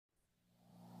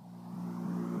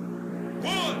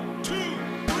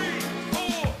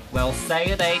Well, say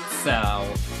it ain't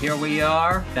so. Here we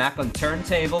are, back on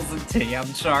Turntables and Tea.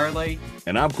 I'm Charlie.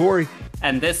 And I'm Corey.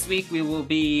 And this week we will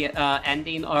be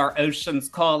ending our Ocean's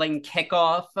Calling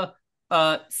kickoff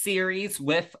series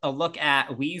with a look at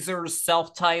Weezer's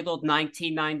self-titled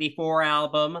 1994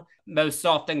 album, most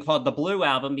often called the Blue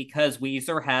Album because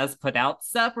Weezer has put out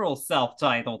several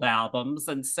self-titled albums,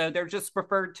 and so they're just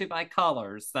referred to by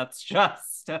colors. That's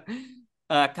just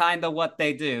kind of what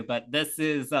they do. But this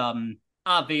is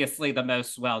obviously the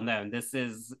most well known. This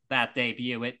is that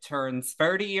debut. It turns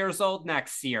 30 years old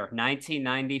next year,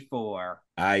 1994.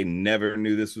 I never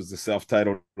knew this was the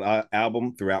self-titled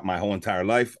album throughout my whole entire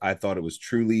life. I thought it was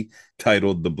truly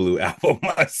titled the Blue Album.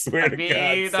 I swear I to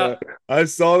God. mean, So I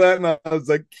saw that and I was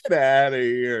like, get out of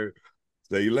here.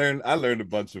 So I learned a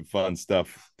bunch of fun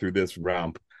stuff through this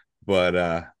romp.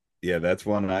 But yeah, that's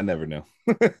one I never knew.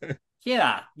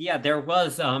 yeah, there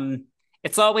was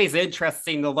it's always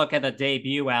interesting to look at a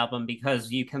debut album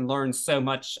because you can learn so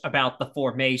much about the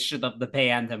formation of the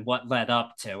band and what led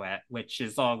up to it, which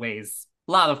is always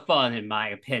a lot of fun in my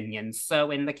opinion.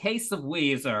 So in the case of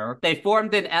Weezer, they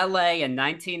formed in LA in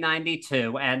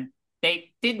 1992 and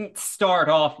they didn't start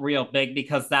off real big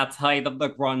because that's height of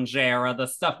the grunge era. The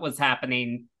stuff was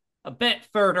happening a bit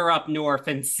further up north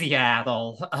in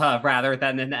Seattle rather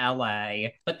than in LA.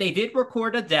 But they did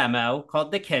record a demo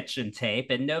called The Kitchen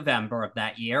Tape in November of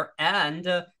that year, and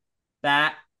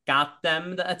that got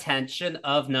them the attention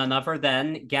of none other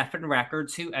than Geffen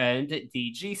Records, who owned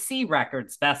DGC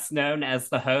Records, best known as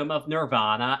the home of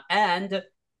Nirvana. And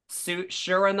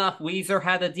sure enough, Weezer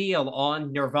had a deal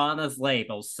on Nirvana's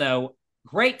label. So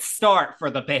great start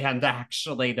for the band,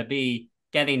 actually, to be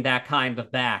getting that kind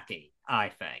of backing, I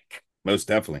think. Most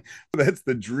definitely. That's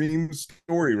the dream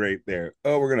story right there.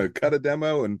 Oh, we're going to cut a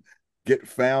demo and get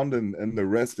found, and the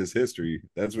rest is history.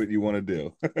 That's what you want to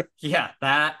do. Yeah,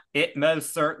 that it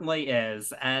most certainly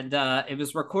is. And it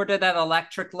was recorded at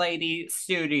Electric Lady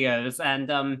Studios. And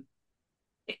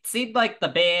it seemed like the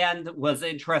band was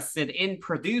interested in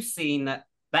producing the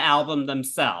album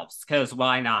themselves, because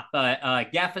why not? But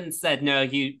Geffen said, no,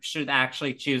 you should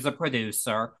actually choose a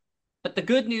producer. But the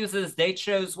good news is they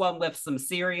chose one with some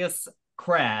serious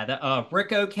cred.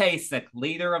 Rick Ocasek,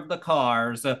 leader of the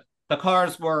Cars. The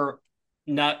Cars were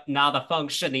not a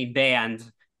functioning band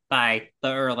by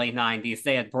the early 90s.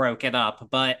 They had broken up,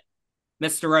 but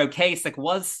Mr. Ocasek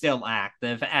was still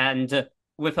active, and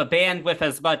with a band with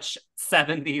as much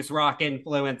 70s rock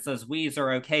influence as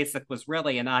Weezer, Ocasek was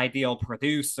really an ideal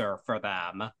producer for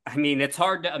them. I mean, it's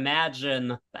hard to imagine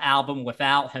the album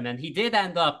without him, and he did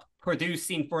end up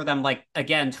producing for them, like,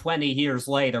 again, 20 years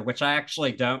later, which I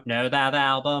actually don't know that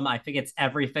album. I think it's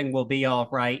Everything Will Be All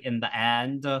Right in the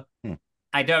End. Hmm.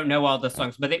 I don't know all the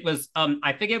songs, but it was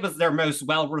I think it was their most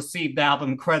well-received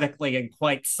album critically in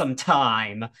quite some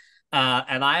time.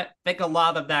 And I think a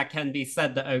lot of that can be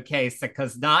said to Ocasek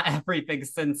because not everything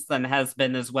since then has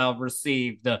been as well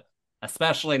received,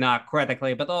 especially not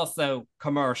critically, but also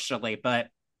commercially. But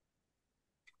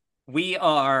we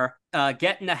are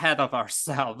getting ahead of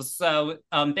ourselves. So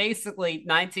basically,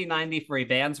 1993,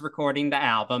 band's recording the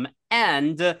album.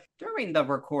 And during the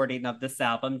recording of this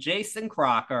album, Jason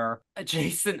Cropper,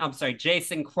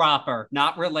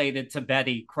 not related to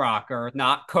Betty Crocker,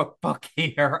 not cookbook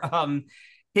here.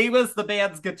 He was the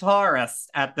band's guitarist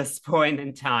at this point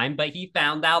in time, but he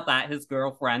found out that his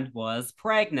girlfriend was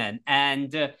pregnant.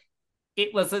 And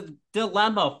it was a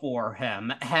dilemma for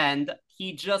him. And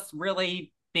he just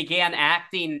really began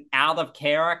acting out of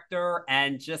character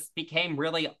and just became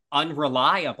really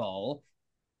unreliable.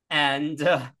 And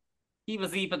he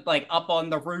was even like up on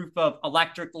the roof of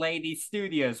Electric Lady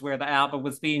Studios where the album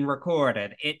was being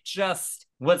recorded. It just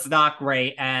was not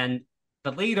great. And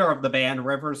the leader of the band,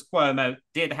 Rivers Cuomo,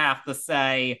 did have to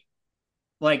say,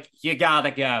 like, you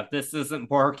gotta go. This isn't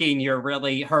working. You're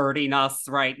really hurting us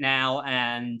right now.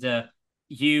 And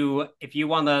if you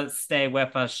want to stay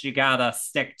with us, you gotta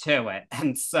stick to it.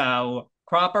 And so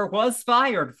Cropper was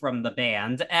fired from the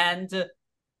band, and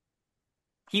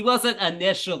he wasn't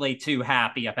initially too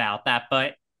happy about that,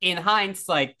 but in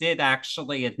hindsight, did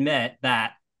actually admit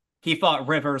that he thought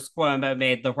Rivers Cuomo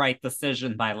made the right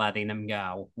decision by letting him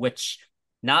go, which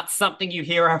not something you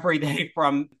hear every day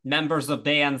from members of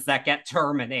bands that get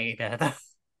terminated.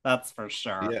 That's for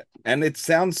sure. Yeah. And it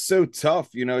sounds so tough.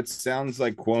 It sounds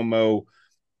like Cuomo,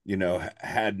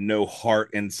 had no heart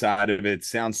inside of it. It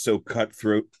sounds so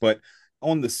cutthroat. But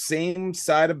on the same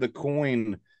side of the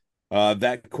coin,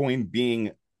 that coin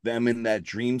being them in that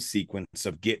dream sequence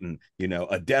of getting,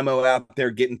 a demo out there,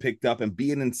 getting picked up and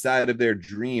being inside of their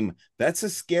dream. That's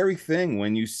a scary thing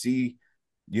when you see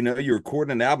you're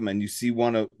recording an album and you see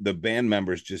one of the band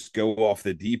members just go off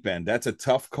the deep end. That's a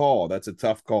tough call. That's a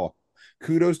tough call.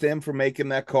 Kudos to him for making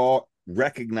that call,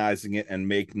 recognizing it and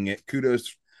making it.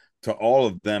 Kudos to all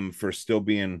of them for still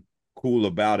being cool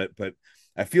about it. But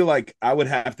I feel like I would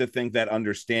have to think that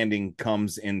understanding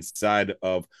comes inside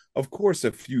of course,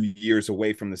 a few years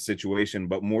away from the situation,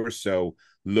 but more so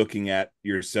looking at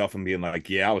yourself and being like,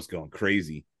 yeah, I was going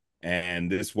crazy.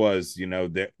 And this was,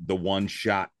 the one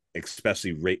shot,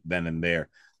 especially right then and there.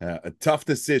 A tough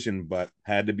decision, but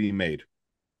had to be made.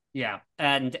 Yeah,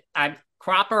 and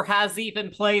Cropper has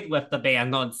even played with the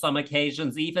band on some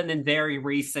occasions, even in very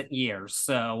recent years.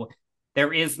 So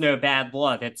there is no bad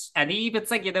blood. And he even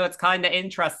said, it's kind of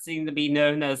interesting to be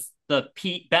known as the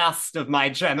Pete Best of my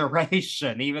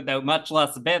generation, even though much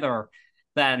less bitter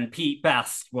than Pete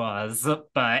Best was.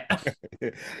 But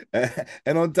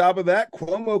And on top of that,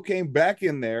 Cuomo came back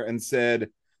in there and said,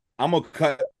 I'm gonna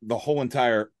cut the whole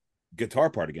entire guitar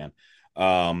part again.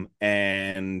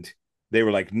 And they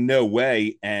were like, no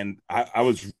way. And I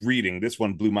was reading, this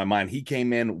one blew my mind. He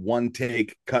came in, one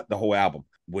take, cut the whole album,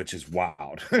 which is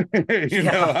wild.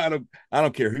 yeah, I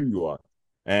don't care who you are.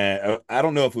 And I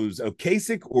don't know if it was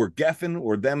Okasik or Geffen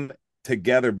or them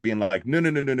together being like, no, no,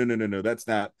 no, no, no, no, no, no, that's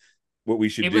not what we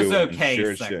should it was do. And okay,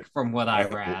 sure as sick shit. from what I I,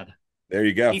 read. there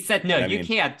you go. He said, no, I you mean,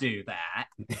 can't do that.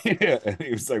 yeah, and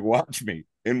he was like, watch me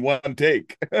in one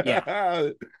take.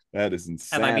 Yeah. That is And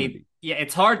I mean, insanity. yeah,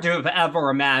 it's hard to have ever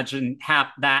imagined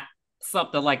that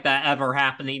something like that ever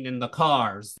happening in the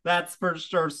cars. That's for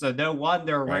sure. So no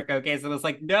wonder Right. Rick Ocasek was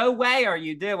like, "No way are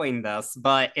you doing this,"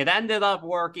 but it ended up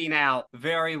working out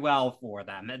very well for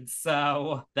them. And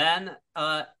so then,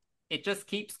 it just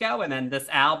keeps going. And this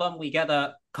album, we get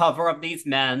a cover of these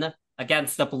men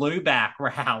against a blue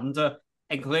background,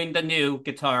 including the new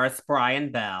guitarist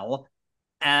Brian Bell,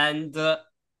 and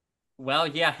well,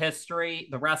 yeah, history.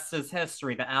 The rest is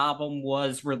history. The album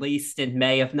was released in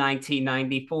May of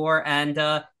 1994, and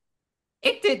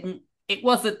it didn't. It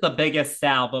wasn't the biggest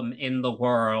album in the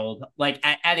world, like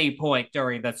at any point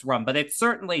during this run, but it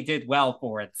certainly did well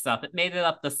for itself. It made it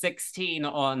up to 16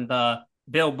 on the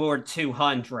Billboard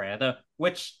 200,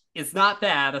 which is not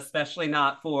bad, especially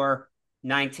not for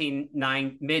mid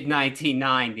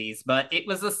 1990s. But it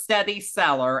was a steady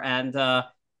seller, and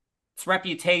its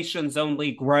reputation's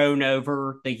only grown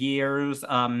over the years.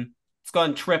 It's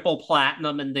gone triple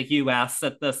platinum in the US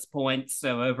at this point,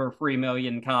 so over 3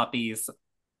 million copies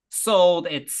sold.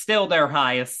 It's still their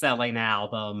highest selling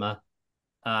album.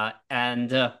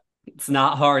 And it's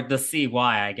not hard to see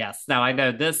why, I guess. Now, I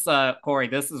know this, Corey,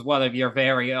 this is one of your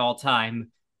very all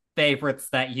time favorites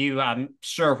that you, I'm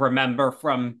sure, remember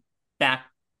from back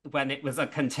when it was a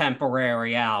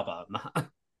contemporary album.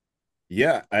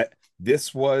 Yeah,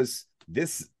 this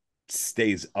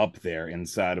stays up there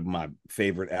inside of my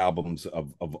favorite albums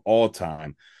of all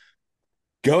time.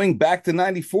 Going back to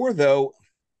 94 though,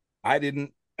 I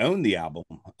didn't own the album.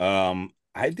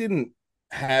 I didn't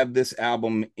have this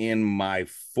album in my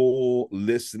full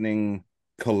listening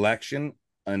collection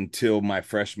until my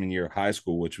freshman year of high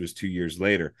school, which was 2 years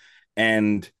later.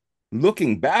 And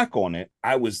looking back on it,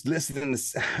 I was listening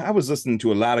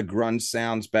to a lot of grunge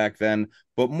sounds back then,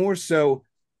 but more so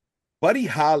Buddy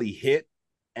Holly hit.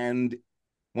 And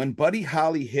when Buddy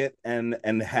Holly hit and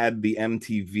had the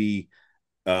MTV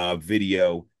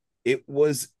video, it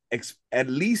was at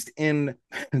least in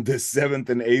the seventh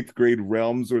and eighth grade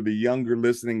realms or the younger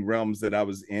listening realms that I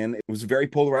was in, it was a very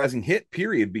polarizing hit,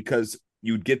 period, because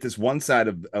you'd get this one side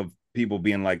of people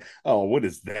being like, oh, what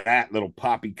is that little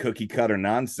poppy cookie cutter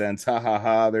nonsense? Ha ha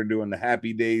ha. They're doing the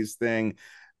Happy Days thing.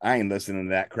 I ain't listening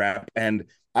to that crap. And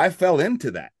I fell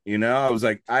into that. I was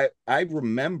like, I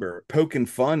remember poking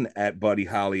fun at Buddy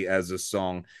Holly as a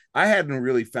song. I hadn't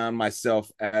really found myself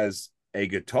as a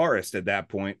guitarist at that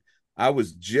point. I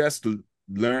was just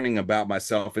learning about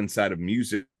myself inside of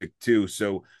music too.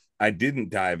 So I didn't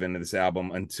dive into this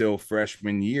album until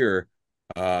freshman year.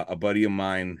 A buddy of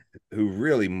mine who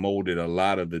really molded a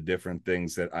lot of the different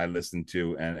things that I listened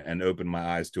to and opened my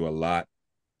eyes to a lot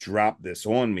dropped this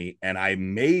on me. And I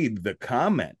made the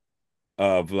comment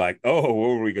of like, oh, what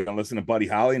are we going to listen to Buddy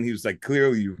Holly? And he was like,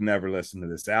 clearly you've never listened to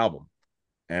this album.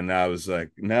 And I was like,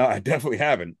 no, I definitely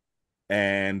haven't.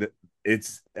 And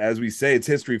it's, as we say, it's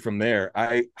history from there.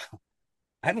 I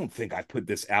don't think I put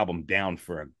this album down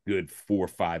for a good 4 or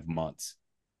 5 months.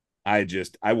 I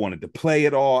wanted to play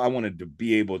it all. I wanted to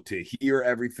be able to hear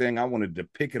everything. I wanted to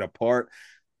pick it apart.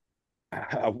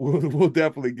 We'll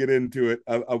definitely get into it.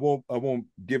 I won't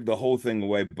give the whole thing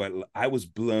away, but I was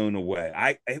blown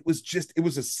away. It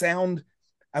was a sound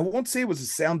I won't say it was a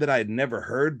sound that I had never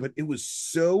heard, but it was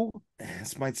so,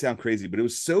 this might sound crazy, but it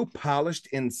was so polished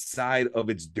inside of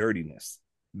its dirtiness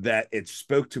that it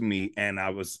spoke to me, and I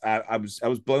was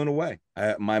blown away.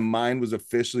 My mind was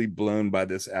officially blown by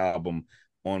this album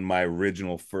on my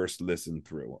original first listen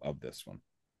through of this one.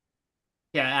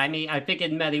 Yeah, I mean, I think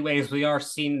in many ways we are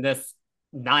seeing this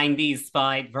 90s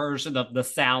fied version of the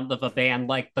sound of a band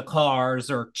like The Cars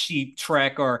or Cheap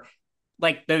Trick or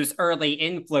like those early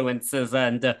influences.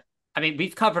 And I mean,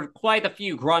 we've covered quite a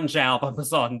few grunge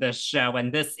albums on this show,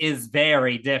 and this is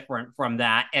very different from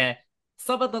that. It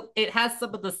has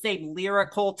some of the same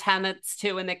lyrical tenets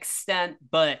to an extent,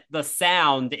 but the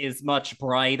sound is much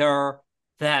brighter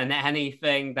than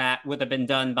anything that would have been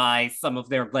done by some of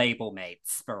their label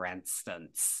mates, for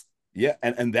instance. Yeah,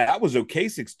 and that was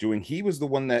Okasik's doing. He was the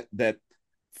one that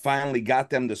finally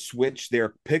got them to switch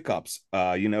their pickups,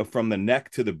 from the neck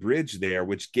to the bridge there,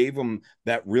 which gave them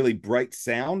that really bright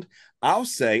sound. I'll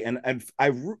say, and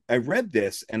I read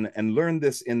this and learned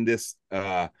this in this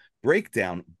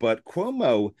breakdown, but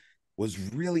Cuomo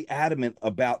was really adamant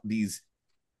about these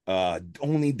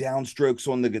only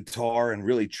downstrokes on the guitar and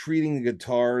really treating the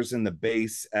guitars and the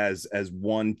bass as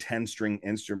one 10-string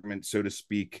instrument, so to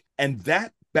speak. And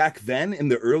that back then in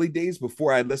the early days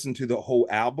before I listened to the whole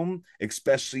album,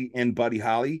 especially in Buddy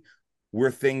Holly, were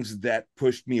things that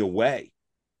pushed me away,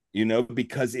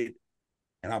 because and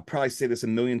I'll probably say this a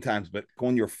million times, but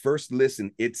on your first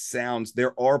listen,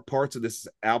 there are parts of this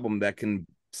album that can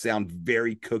sound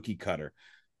very cookie cutter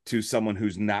to someone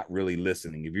who's not really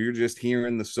listening. If you're just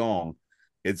hearing the song,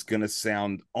 it's going to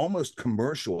sound almost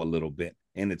commercial a little bit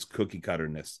in its cookie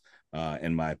cutterness,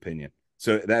 in my opinion.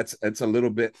 So that's a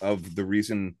little bit more of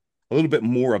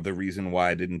the reason why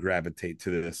I didn't gravitate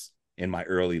to this in my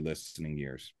early listening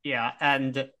years. Yeah,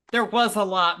 and there was a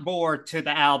lot more to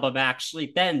the album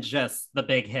actually than just the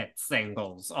big hit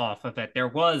singles off of it. There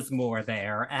was more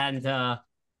there, and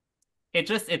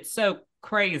it's so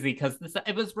crazy because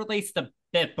it was released a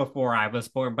bit before I was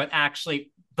born, but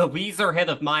actually the Weezer hit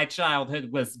of my childhood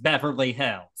was Beverly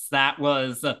Hills.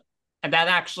 And that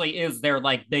actually is their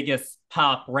like biggest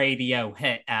pop radio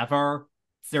hit ever.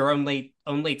 It's their only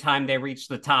time they reached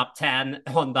the top 10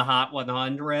 on the Hot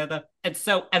 100.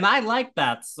 And I like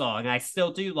that song. I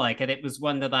still do like it. It was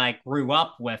one that I grew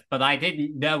up with, but I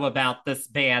didn't know about this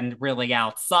band really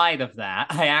outside of that.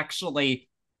 I actually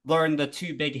learned the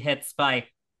two big hits by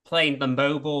playing the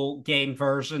mobile game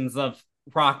versions of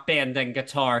Rock Band and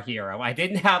Guitar Hero. I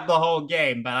didn't have the whole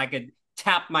game, but I could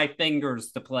tap my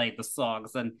fingers to play the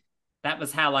songs. And that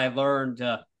was how I learned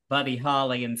Buddy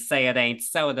Holly and Say It Ain't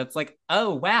So. And it's like,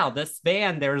 oh, wow, this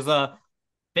band,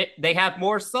 they have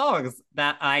more songs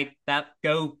that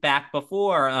go back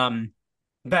before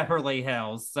Beverly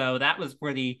Hills. So that was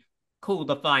pretty cool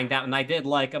to find out. And I did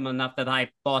like them enough that I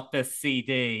bought this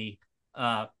CD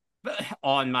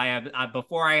on my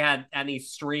before I had any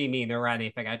streaming or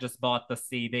anything. I just bought the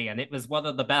CD, and it was one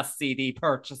of the best CD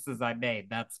purchases I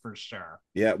made. That's for sure.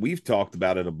 Yeah, we've talked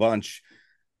about it a bunch.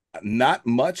 Not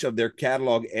much of their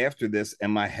catalog after this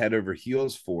am I head over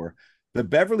heels for. The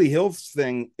Beverly Hills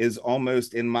thing is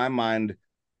almost, in my mind,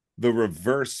 the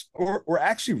reverse, or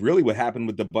actually really what happened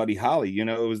with the Buddy Holly.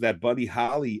 It was that Buddy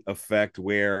Holly effect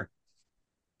where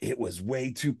it was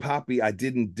way too poppy. I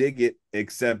didn't dig it,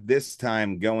 except this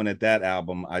time going at that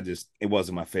album, it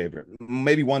wasn't my favorite.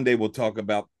 Maybe one day we'll talk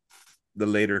about the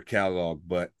later catalog,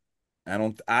 but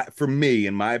for me,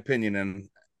 in my opinion, and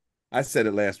I said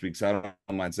it last week, so I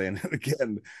don't mind saying it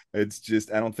again. It's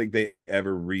just, I don't think they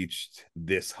ever reached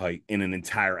this height in an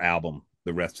entire album,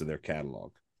 the rest of their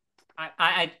catalog.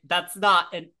 That's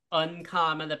not an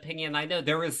uncommon opinion. I know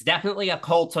there is definitely a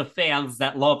cult of fans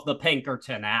that love the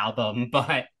Pinkerton album,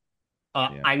 but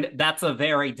that's a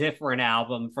very different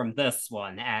album from this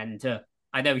one. And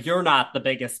I know you're not the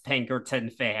biggest Pinkerton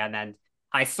fan, and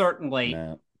I certainly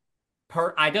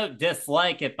I don't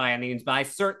dislike it by any means, but I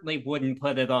certainly wouldn't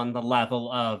put it on the level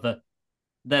of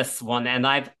this one. And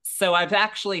I've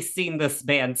actually seen this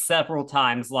band several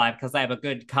times live because I have a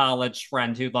good college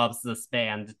friend who loves this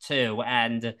band too.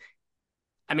 And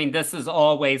I mean, this is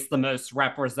always the most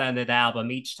represented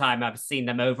album. Each time I've seen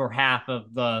them, over half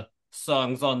of the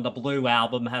songs on the Blue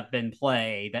album have been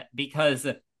played because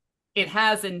it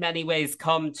has in many ways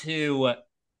come to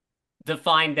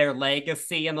define their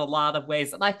legacy in a lot of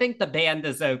ways. And I think the band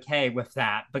is okay with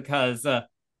that because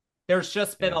there's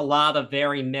just been a lot of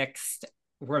very mixed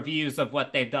reviews of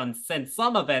what they've done since.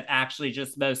 Some of it actually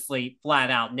just mostly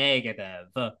flat out negative.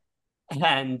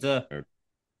 And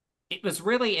it was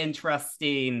really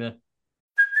interesting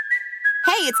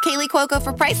Hey, it's Kaylee Cuoco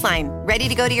for Priceline. Ready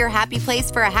to go to your happy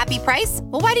place for a happy price?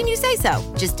 Well, why didn't you say so?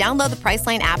 Just download the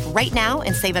Priceline app right now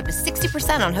and save up to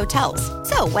 60% on hotels.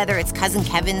 So whether it's Cousin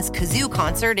Kevin's Kazoo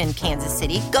Concert in Kansas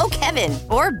City, go Kevin,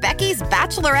 or Becky's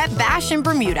Bachelorette Bash in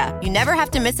Bermuda, you never have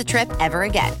to miss a trip ever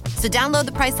again. So download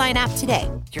the Priceline app today.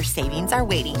 Your savings are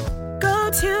waiting.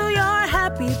 Go to your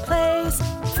happy place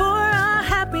for a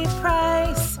happy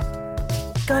price.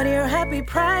 Go to your happy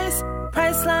price,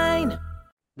 Priceline.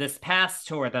 This past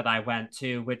tour that I went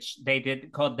to, which they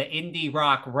did called the Indie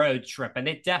Rock Road Trip, and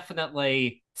it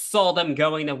definitely saw them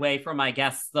going away from, I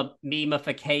guess, the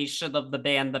memification of the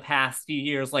band the past few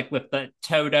years, like with the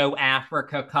Toto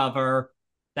Africa cover.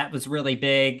 That was really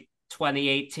big,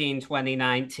 2018,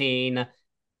 2019.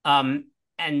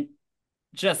 And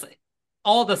just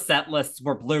all the set lists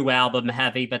were Blue Album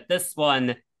heavy, but this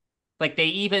one, like they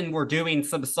even were doing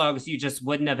some songs you just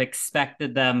wouldn't have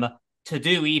expected them to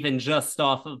do even just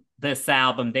off of this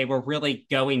album. They were really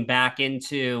going back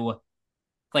into,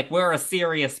 like, we're a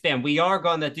serious band. We are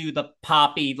going to do the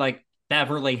poppy, like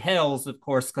Beverly Hills, of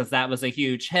course, because that was a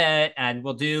huge hit, and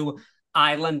we'll do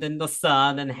Island in the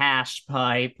Sun and Hash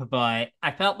Pipe, but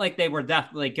I felt like they were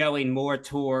definitely going more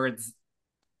towards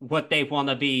what they want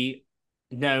to be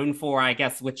known for, I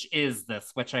guess, which is this,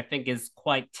 which I think is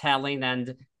quite telling.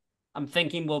 And I'm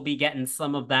thinking we'll be getting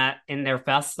some of that in their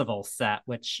festival set,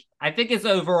 which I think is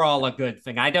overall a good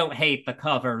thing. I don't hate the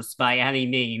covers by any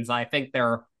means. I think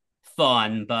they're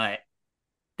fun, but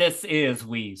this is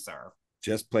Weezer.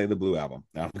 Just play the Blue Album.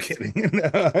 No, I'm kidding.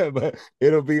 But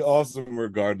it'll be awesome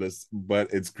regardless.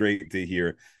 But it's great to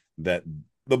hear that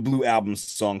the Blue Album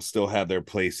songs still have their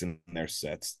place in their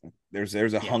sets. There's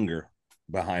a hunger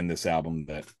behind this album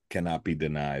that cannot be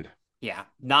denied. Yeah,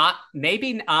 not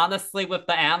maybe honestly with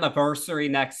the anniversary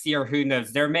next year, who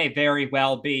knows? There may very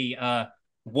well be a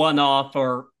one-off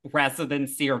or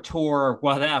residency or tour or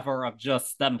whatever of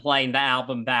just them playing the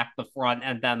album back to front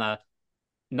and then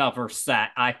another set.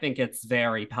 I think it's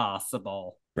very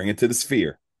possible. Bring it to the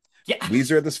Sphere. Yeah.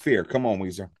 Weezer at the Sphere. Come on,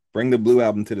 Weezer. Bring the Blue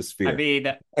Album to the Sphere. I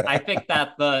mean, I think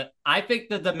the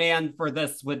demand for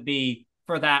this would be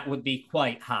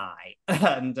quite high.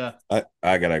 And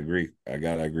I gotta agree.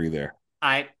 There.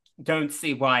 I don't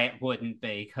see why it wouldn't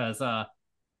be, because I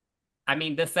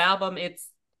mean, this album, it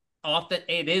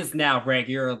is now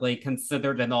regularly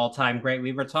considered an all-time great.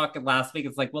 We were talking last week,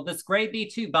 it's like, will this grade be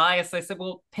too biased? I said,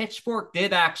 well, Pitchfork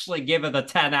did actually give it a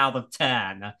 10 out of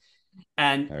 10.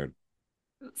 And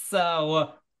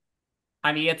so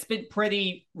I mean, it's been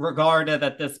pretty regarded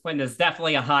at this point as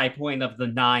definitely a high point of the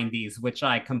 90s, which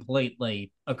I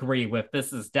completely agree with.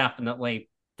 This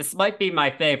might be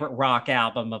my favorite rock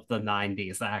album of the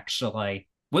 90s, actually.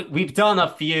 We've done a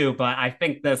few, but I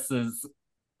think this is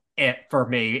it for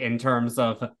me in terms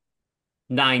of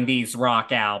 90s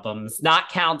rock albums, not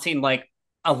counting like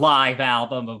a live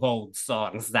album of old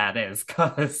songs, that is,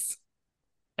 because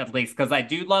I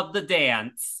do love the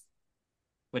dance,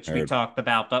 which we talked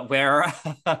about, but we're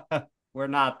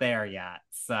not there yet.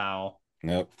 So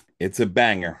nope, it's a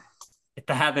banger.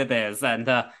 That it is. And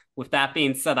with that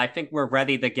being said, I think we're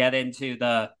ready to get into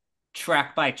the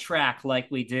track by track like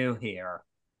we do here.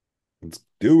 Let's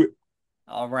do it.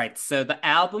 All right. So the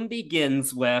album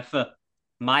begins with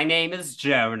My Name is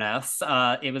Jonas.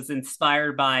 It was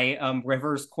inspired by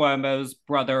Rivers Cuomo's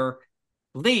brother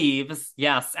Leaves.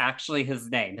 Yes, actually his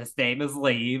name is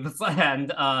Leaves.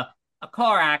 And a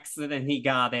car accident he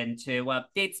got into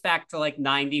dates back to like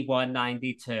 91,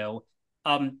 92.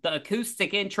 The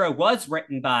acoustic intro was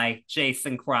written by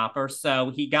Jason Cropper, so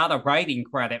he got a writing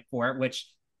credit for it, which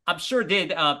I'm sure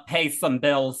did pay some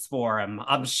bills for him.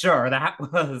 I'm sure that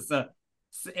was,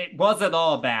 it wasn't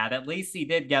all bad. At least he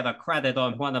did get a credit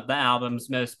on one of the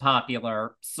album's most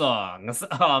popular songs.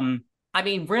 I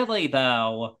mean, really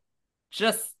though,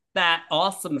 just that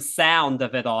awesome sound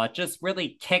of it all, it just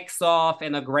really kicks off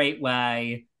in a great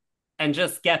way and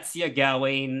just gets you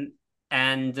going.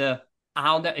 And I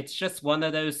don't know, it's just one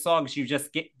of those songs you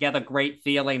just get a great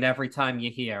feeling every time you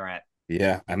hear it.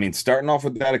 Yeah, I mean, starting off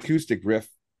with that acoustic riff,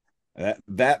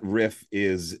 that riff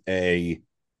is an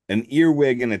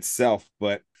earwig in itself.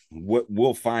 But what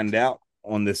we'll find out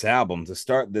on this album, to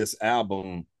start this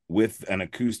album with an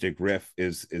acoustic riff,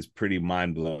 is pretty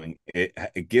mind-blowing.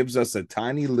 It gives us a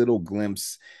tiny little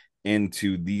glimpse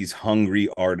into these hungry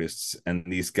artists and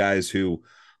these guys who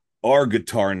are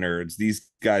guitar nerds, these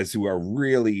guys who are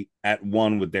really at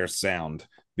one with their sound,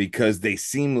 because they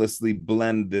seamlessly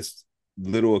blend this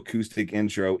little acoustic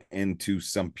intro into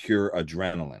some pure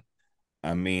adrenaline.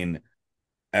 I mean,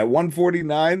 at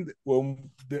 149, when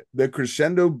the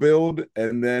crescendo build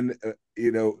and then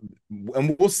you know,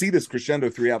 and we'll see this crescendo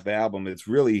throughout the album. It's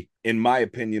really, in my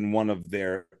opinion, one of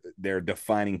their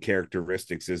defining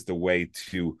characteristics is the way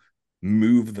to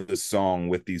move the song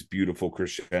with these beautiful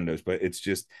crescendos. But it's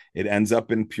just, it ends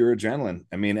up in pure adrenaline.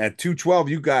 I mean, at 212,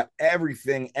 you got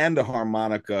everything and a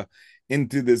harmonica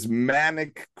into this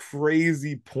manic,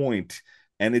 crazy point,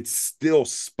 and it's still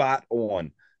spot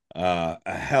on. A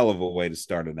hell of a way to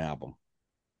start an album.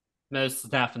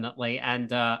 Most definitely. And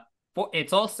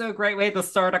it's also a great way to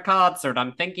start a concert.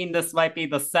 I'm thinking this might be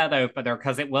the set opener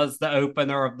because it was the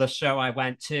opener of the show I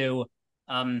went to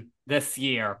this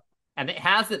year. And it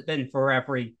hasn't been for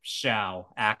every show,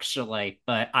 actually.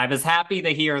 But I was happy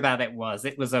to hear that it was.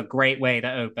 It was a great way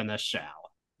to open a show.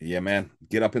 Yeah, man.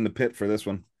 Get up in the pit for this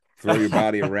one. Throw your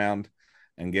body around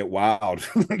and get wild.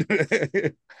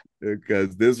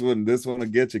 Because this one will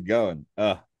get you going.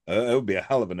 It would be a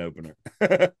hell of an opener.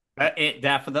 It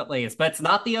definitely is. But it's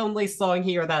not the only song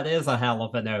here that is a hell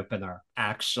of an opener,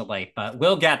 actually. But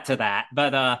we'll get to that.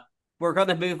 But we're going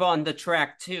to move on to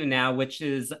track 2 now, which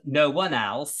is No One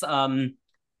Else.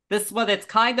 This one, it's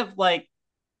kind of like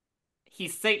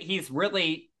he's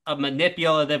really a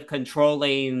manipulative,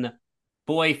 controlling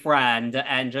boyfriend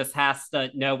and just has to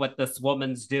know what this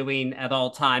woman's doing at all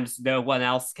times. No one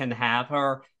else can have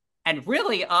her. And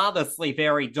really, honestly,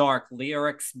 very dark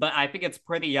lyrics, but I think it's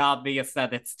pretty obvious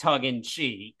that it's tongue in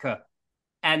cheek.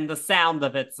 And the sound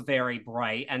of it's very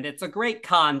bright. And it's a great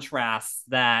contrast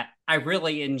that I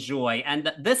really enjoy.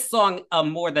 And this song,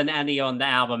 more than any on the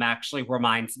album, actually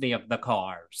reminds me of The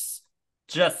Cars,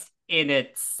 just in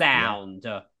its sound.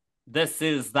 Yeah. This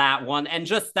is that one. And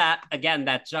just that, again,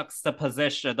 that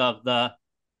juxtaposition of the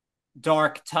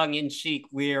dark tongue-in-cheek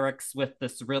lyrics with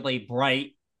this really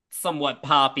bright, somewhat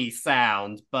poppy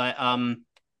sound. But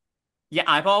yeah,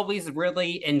 I've always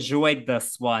really enjoyed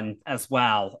this one as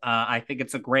well. I think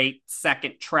it's a great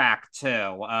second track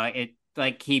too. It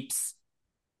like keeps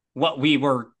what we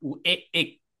were,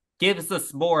 it gives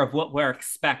us more of what we're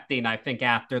expecting, I think,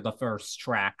 after the first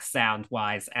track sound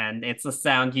wise, and it's a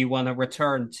sound you want to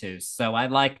return to. So I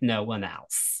like No One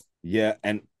Else. Yeah,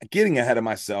 and getting ahead of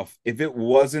myself, if it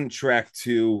wasn't track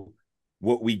 2,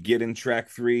 what we get in track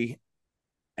 3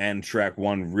 and track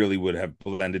 1 really would have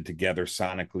blended together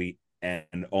sonically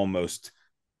and almost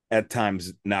at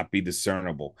times not be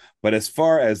discernible. But as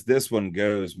far as this one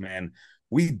goes, man,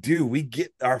 we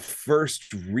get our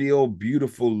first real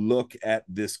beautiful look at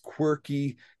this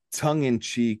quirky,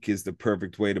 tongue-in-cheek is the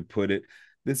perfect way to put it,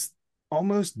 this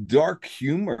almost dark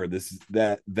humor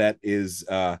that is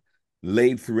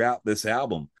laid throughout this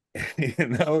album.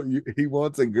 He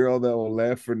wants a girl that will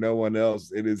laugh for no one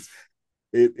else. It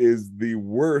is the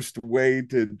worst way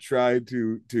to try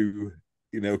to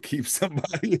keep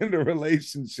somebody in a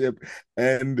relationship.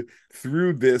 And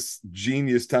through this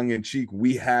genius tongue-in-cheek,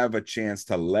 we have a chance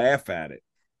to laugh at it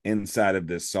inside of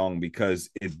this song because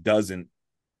it doesn't,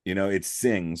 it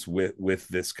sings with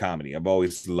this comedy. I've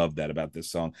always loved that about this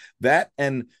song. That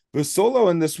and the solo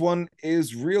in this one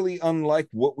is really unlike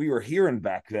what we were hearing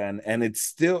back then. And it's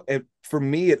still, for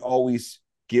me, it always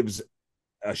gives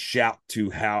a shout to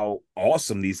how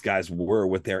awesome these guys were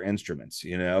with their instruments.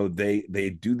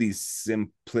 They do these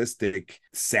simplistic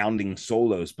sounding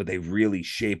solos, but they really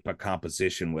shape a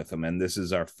composition with them. And this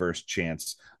is our first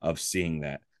chance of seeing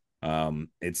that.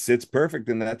 It sits perfect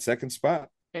in that second spot.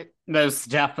 It most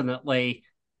definitely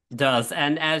does.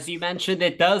 And as you mentioned,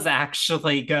 it does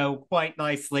actually go quite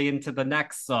nicely into the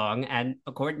next song. And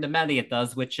according to many, it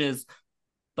does, which is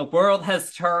The World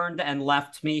Has Turned and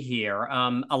Left Me Here.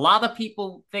 A lot of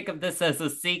people think of this as a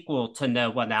sequel to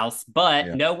No One Else, but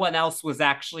yeah. No One Else was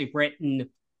actually written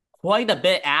quite a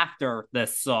bit after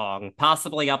this song,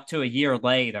 possibly up to a year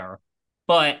later.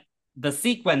 But the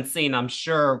sequencing, I'm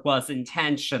sure, was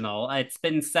intentional. It's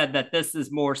been said that this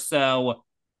is more so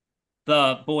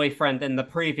the boyfriend in the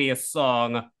previous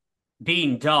song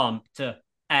being dumped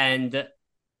and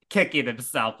kicking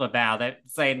himself about it,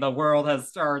 saying the world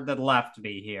has turned and left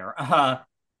me here.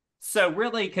 So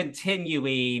really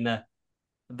continuing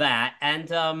that.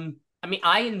 And I mean,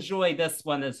 I enjoy this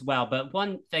one as well, but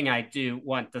one thing I do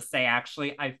want to say,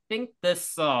 actually, I think this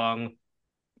song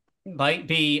might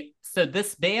be, so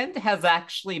this band has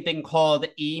actually been called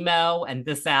emo, and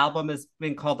this album has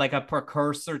been called like a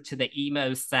precursor to the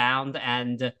emo sound,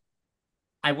 and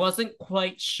I wasn't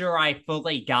quite sure I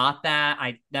fully got that.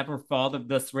 I never thought of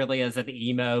this really as an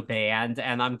emo band,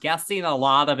 and I'm guessing a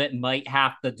lot of it might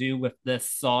have to do with this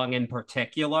song in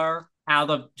particular, out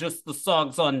of just the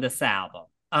songs on this album.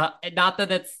 Not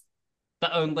that it's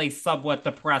the only somewhat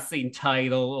depressing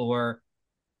title or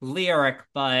lyric,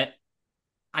 but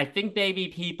I think maybe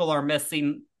people are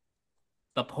missing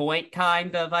the point,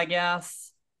 kind of, I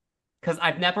guess. Because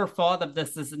I've never thought of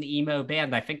this as an emo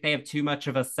band. I think they have too much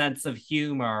of a sense of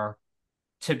humor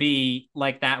to be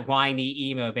like that whiny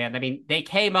emo band. I mean, they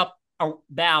came up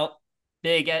about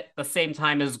big at the same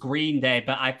time as Green Day,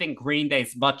 but I think Green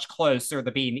Day's much closer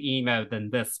to being emo than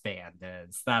this band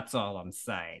is. That's all I'm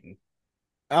saying.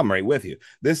 I'm right with you.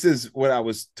 This is what I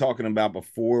was talking about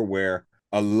before, where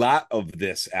a lot of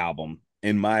this album,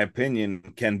 in my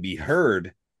opinion, can be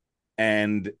heard.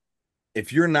 And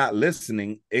if you're not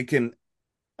listening, it can,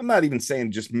 I'm not even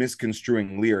saying just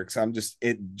misconstruing lyrics. I'm just,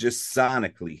 it just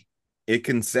sonically, it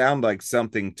can sound like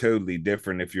something totally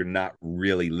different if you're not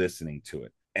really listening to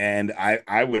it. And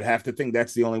I would have to think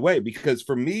that's the only way, because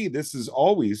for me, this is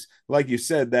always, like you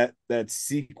said, that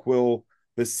sequel,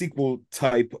 the sequel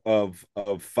type of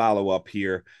follow up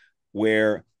here,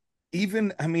 where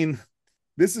even, I mean,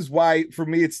 this is why for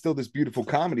me it's still this beautiful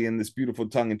comedy and this beautiful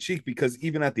tongue in cheek, because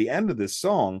even at the end of this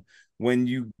song, when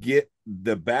you get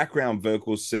the background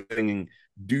vocals singing,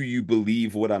 "Do you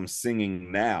believe what I'm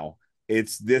singing now?"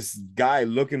 It's this guy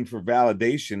looking for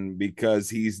validation because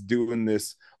he's doing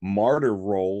this martyr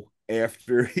role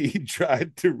after he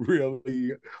tried to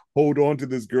really hold on to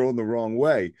this girl in the wrong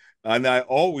way. And I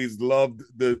always loved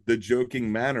the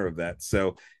joking manner of that.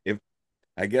 So if,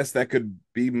 I guess that could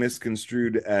be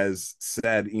misconstrued as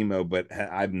sad emo, but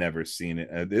I've never seen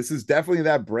it. This is definitely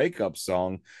that breakup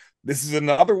song. This is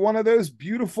another one of those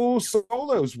beautiful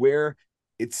solos where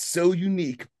it's so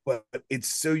unique, but it's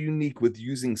so unique with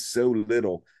using so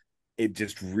little. It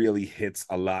just really hits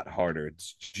a lot harder.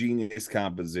 It's genius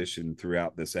composition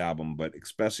throughout this album, but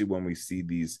especially when we see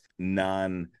these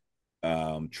non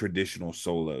traditional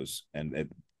solos and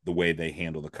the way they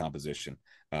handle the composition.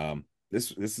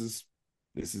 This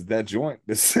is that joint.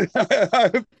 This I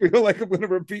feel like I'm going to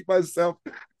repeat myself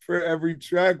for every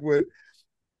track. But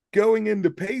going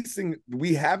into pacing,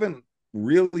 we haven't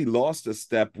really lost a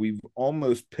step. We've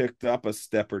almost picked up a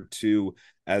step or two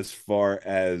as far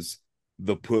as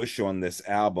the push on this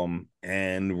album,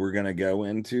 and we're going to go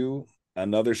into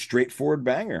another straightforward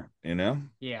banger, you know?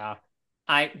 Yeah.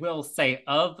 I will say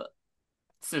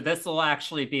so this will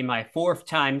actually be my fourth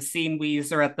time seeing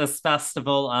Weezer at this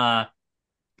festival.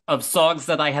 Of songs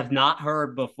that I have not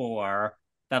heard before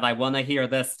that I want to hear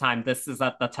this time, this is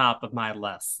at the top of my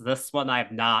list. This one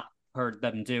I've not heard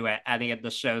them do at any of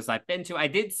the shows I've been to. I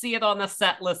did see it on the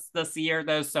set list this year,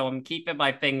 though, so I'm keeping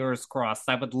my fingers crossed.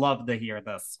 I would love to hear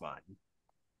this one.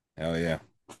 Hell yeah.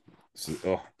 So,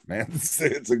 oh, man,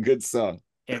 it's a good song.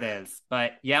 It is.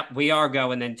 But, yep, we are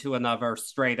going into another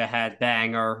straight-ahead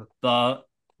banger. The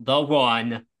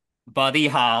one, Buddy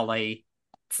Holly.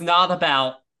 It's not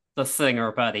about the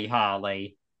singer Buddy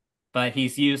Holly, but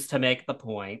he's used to make the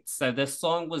point. So this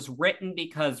song was written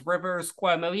because Rivers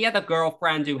Cuomo, he had a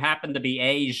girlfriend who happened to be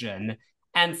Asian,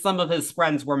 and some of his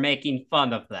friends were making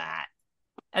fun of that.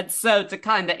 And so to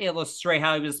kind of illustrate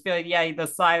how he was feeling, yeah, he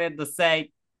decided to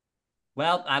say,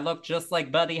 well, I look just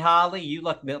like Buddy Holly, you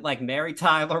look a bit like Mary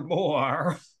Tyler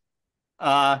Moore.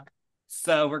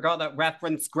 So we're going to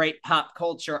reference great pop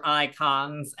culture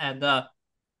icons and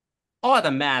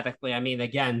automatically, I mean,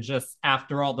 again, just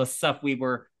after all the stuff we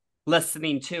were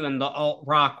listening to in the alt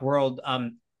rock world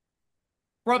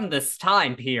from this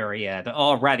time period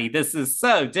already, this is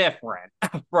so different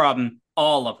from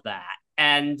all of that.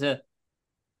 And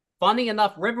funny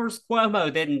enough, Rivers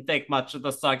Cuomo didn't think much of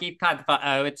the song. He kind of thought,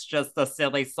 oh, it's just a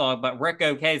silly song. But Rick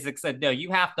Ocasek said, no, you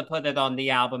have to put it on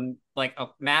the album. Like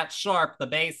Matt Sharp, the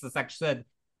bassist, actually said,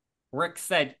 Rick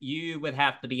said you would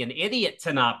have to be an idiot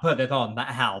to not put it on the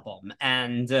album.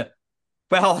 And,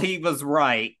 well, he was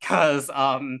right, because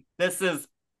this is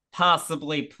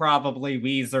probably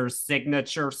Weezer's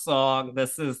signature song.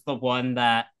 This is the one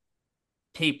that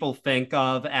people think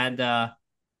of. And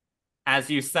as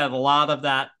you said, a lot of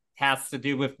that has to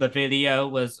do with the video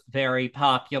was very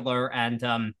popular.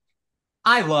 And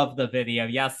I love the video.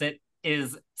 Yes, it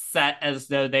is set as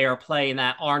though they are playing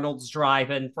at Arnold's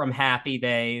Drive-In from Happy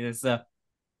Days.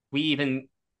 We even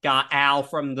got Al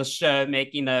from the show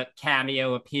making a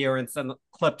cameo appearance and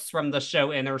clips from the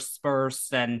show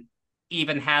interspersed, and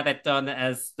even had it done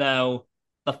as though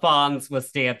the Fonz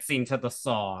was dancing to the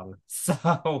song.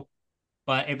 So,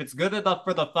 but if it's good enough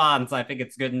for the Fonz, I think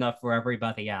it's good enough for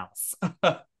everybody else.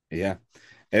 Yeah.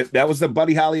 That was the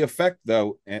Buddy Holly effect,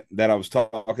 though, that I was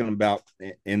talking about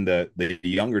in the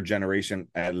younger generation.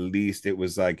 At least it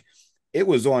was like it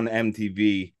was on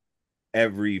MTV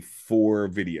every 4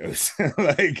 videos.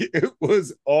 Like it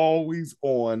was always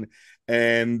on.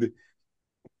 And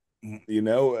you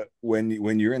know, when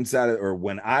you're inside of, or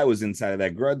when I was inside of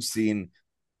that grudge scene,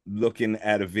 looking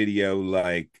at a video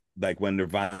like when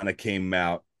Nirvana came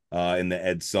out, in the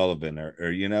Ed Sullivan,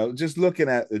 or just looking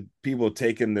at people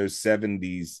taking those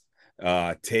 70s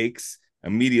takes.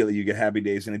 Immediately you get Happy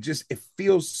Days, and it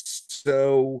feels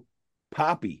so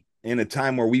poppy in a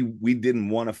time where we didn't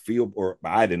want to feel, or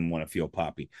I didn't want to feel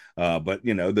poppy. But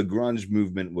the grunge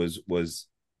movement was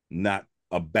not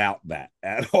about that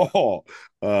at all.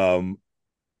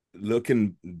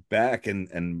 Looking back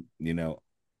and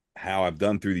how I've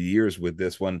done through the years with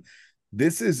this one,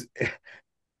 this is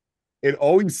it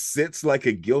always sits like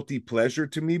a guilty pleasure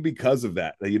to me because of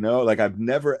that. Like I've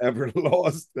never ever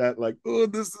lost that, like, oh,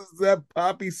 this is that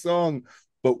poppy song.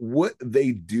 But what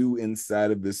they do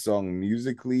inside of this song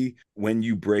musically, when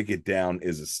you break it down,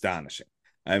 is astonishing.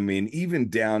 I mean, even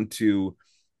down to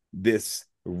this,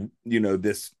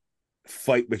 this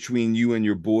fight between you and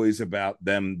your boys about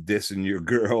them dissing your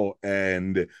girl,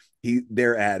 and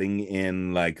they're adding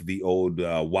in like the old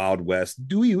Wild West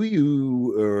do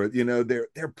you, or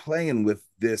they're playing with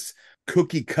this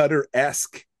cookie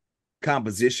cutter-esque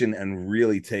composition and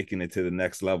really taking it to the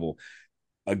next level.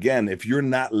 Again, if you're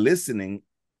not listening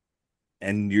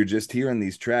and you're just hearing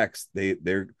these tracks,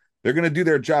 they're going to do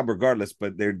their job regardless,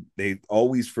 but they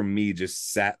always, for me,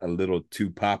 just sat a little too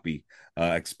poppy,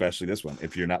 especially this one,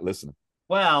 if you're not listening.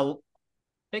 Well,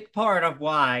 big part of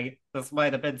why this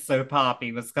might have been so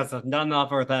poppy was because of none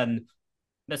other than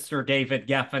Mr. David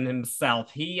Geffen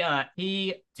himself.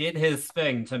 He did his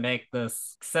thing to make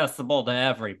this accessible to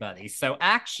everybody. So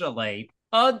actually,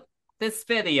 this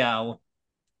video,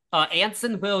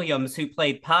 Anson Williams, who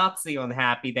played Potsy on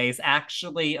Happy Days,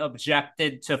 actually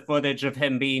objected to footage of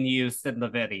him being used in the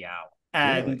video.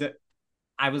 And really?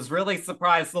 I was really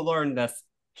surprised to learn this.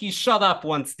 He shut up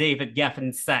once David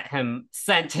Geffen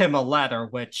sent him a letter,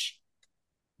 which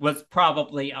was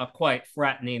probably a quite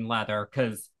threatening letter,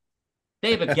 because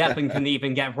David Geffen can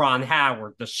even get Ron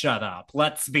Howard to shut up.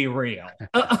 Let's be real.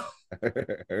 Heard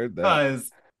that.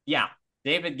 Because, yeah,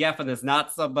 David Geffen is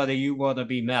not somebody you want to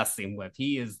be messing with.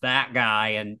 He is that guy,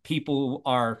 and people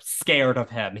are scared of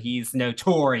him. He's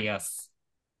notorious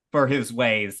for his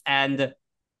ways. And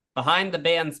behind the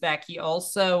band's back, he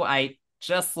also, I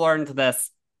just learned this,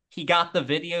 he got the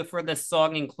video for this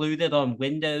song included on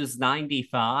Windows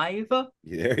 95.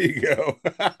 There you go.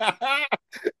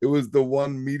 It was the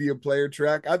one media player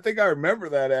track. I think I remember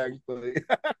that, actually.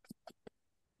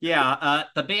 Yeah,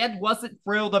 the band wasn't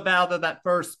thrilled about it at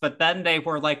first, but then they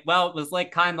were like, well, it was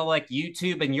like kind of like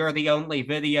YouTube and you're the only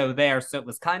video there, so it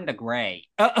was kind of great.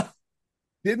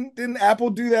 Didn't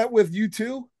Apple do that with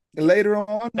U2 later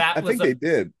on? I think they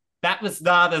did. That was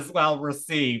not as well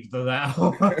received,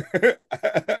 though. It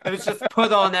was just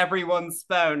put on everyone's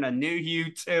phone, a new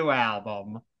U2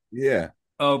 album. Yeah.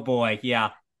 Oh boy,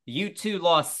 yeah. U2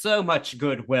 lost so much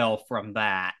goodwill from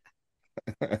that.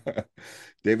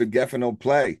 David Geffen will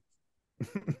play.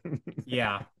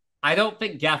 Yeah. I don't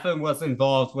think Geffen was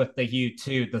involved with the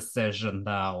U2 decision,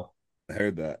 though. I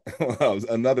heard that. Well,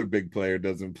 another big player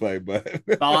doesn't play, but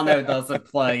Bono doesn't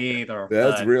play either.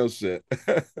 That's real shit.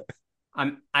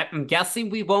 I'm guessing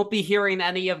we won't be hearing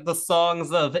any of the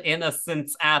songs of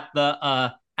Innocence at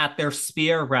their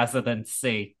Spear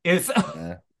residency.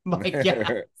 My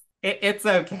guess. It's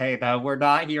okay though. We're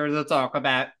not here to talk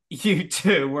about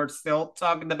U2. We're still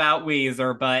talking about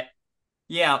Weezer, but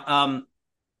yeah, I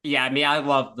mean, I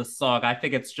love the song. I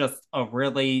think it's just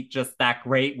that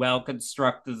great,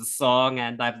 well-constructed song,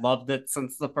 and I've loved it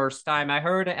since the first time I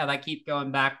heard it, and I keep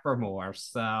going back for more.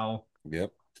 So,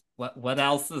 yep. What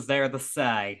else is there to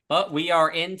say? But we are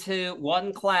into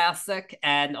one classic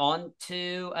and on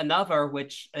to another,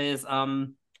 which is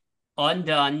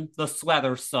Undone, the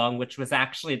Sweater Song, which was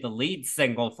actually the lead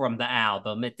single from the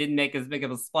album. It didn't make as big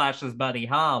of a splash as Buddy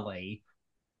Holly,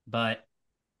 but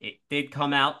it did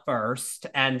come out first.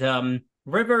 And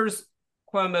Rivers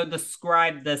Cuomo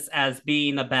described this as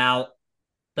being about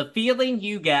the feeling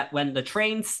you get when the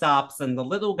train stops and the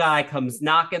little guy comes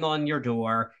knocking on your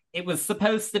door. It was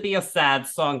supposed to be a sad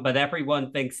song, but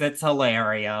everyone thinks it's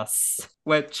hilarious.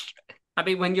 Which, I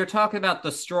mean, when you're talking about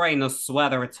destroying a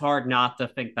sweater, it's hard not to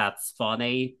think that's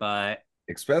funny, but...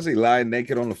 Especially lying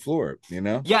naked on the floor,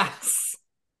 Yes!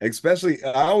 Especially,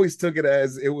 I always took it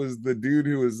as it was the dude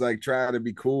who was like trying to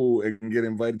be cool and get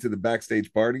invited to the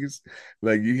backstage parties.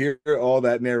 Like, you hear all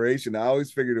that narration. I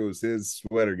always figured it was his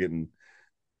sweater getting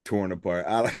torn apart.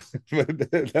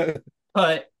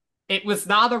 But it was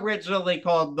not originally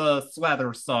called the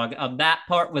Sweater Song. That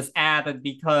part was added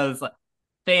because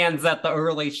fans at the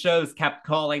early shows kept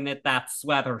calling it that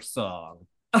Sweater Song.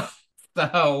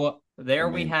 So there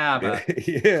we have it.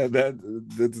 Yeah,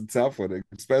 that's a tough one,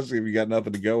 especially if you got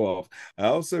nothing to go off. I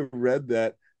also read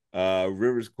that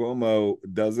Rivers Cuomo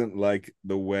doesn't like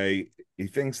the way he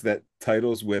thinks that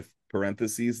titles with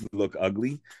parentheses look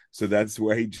ugly. So that's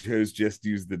why he chose just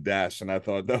use the dash. And I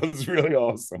thought that was really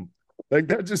awesome. Like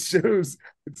that just shows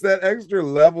it's that extra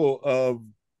level of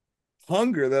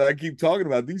hunger that I keep talking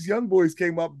about. These young boys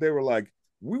came up, they were like,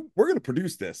 we're going to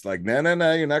produce this. Like, no,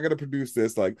 you're not going to produce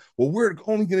this. Like, well, we're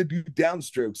only going to do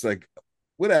downstrokes. Like,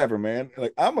 whatever, man.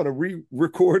 Like, I'm going to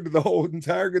re-record the whole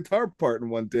entire guitar part in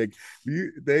one take.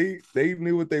 They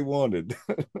knew what they wanted.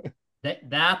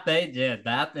 That they did.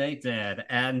 That they did.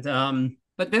 And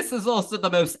but this is also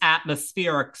the most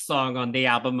atmospheric song on the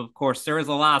album. Of course, there is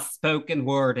a lot of spoken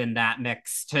word in that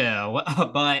mix too.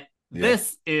 But Yeah.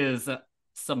 this is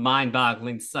some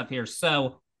mind-boggling stuff here.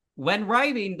 So when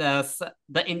writing this,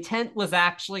 the intent was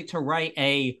actually to write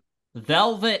a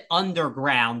Velvet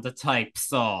Underground type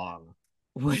song,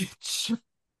 which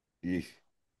Yeah.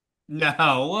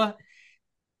 no.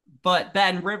 But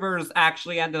then Rivers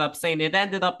actually ended up saying it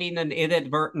ended up being an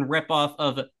inadvertent ripoff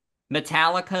of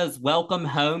Metallica's Welcome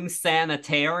Home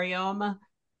Sanitarium,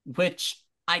 which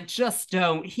I just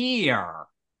don't hear.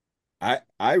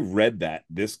 I read that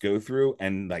this go through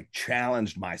and like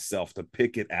challenged myself to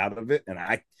pick it out of it, and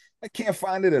I can't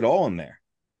find it at all in there.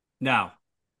 No.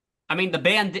 I mean, the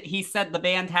band, he said the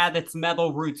band had its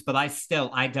metal roots, but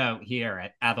I don't hear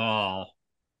it at all.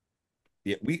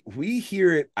 Yeah, we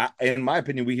hear it. In my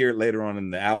opinion, we hear it later on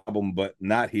in the album, but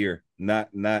not here. Not.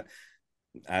 We're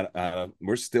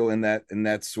still in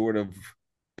that sort of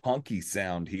punky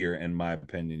sound here, in my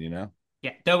opinion. You know.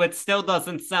 Yeah, though it still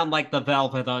doesn't sound like the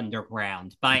Velvet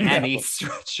Underground by any No,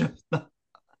 stretch of the.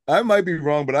 I might be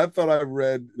wrong, but I thought I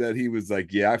read that he was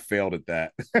like, "Yeah, I failed at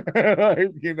that." Like,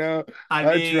 I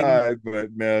I mean, tried, but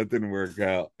no, it didn't work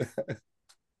out.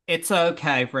 it's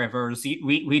okay, Rivers.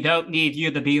 We don't need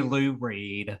you to be Lou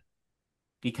Reed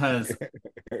because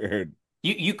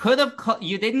you could have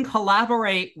you didn't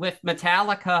collaborate with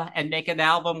Metallica and make an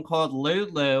album called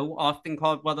Lulu, often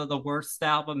called one of the worst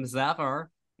albums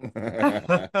ever.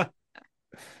 Oh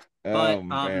But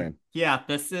man. yeah,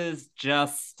 this is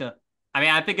just I mean,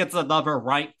 I think it's another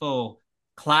rightful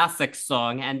classic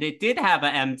song, and it did have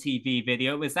an MTV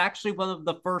video. It was actually one of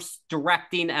the first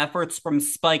directing efforts from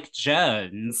Spike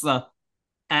Jones.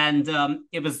 And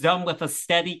it was done with a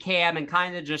steady cam and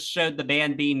kind of just showed the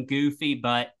band being goofy,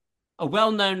 but a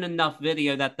well-known enough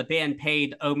video that the band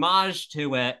paid homage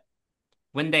to it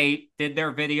when they did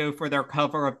their video for their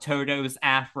cover of Toto's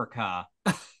Africa.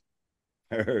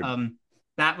 Heard. Um,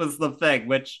 that was the thing,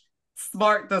 which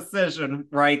smart decision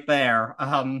right there.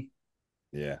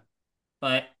 Yeah.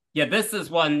 But yeah, this is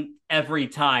one every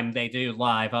time they do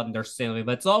live under Silly.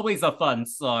 It's always a fun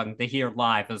song to hear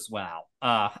live as well.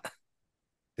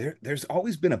 There's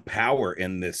always been a power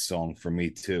in this song for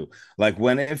me too. Like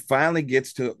when it finally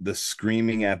gets to the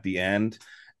screaming at the end,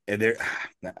 there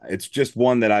it's just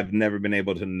one that I've never been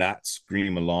able to not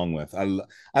scream along with.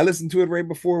 I listened to it right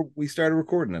before we started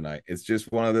recording tonight. It's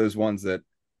just one of those ones that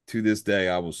to this day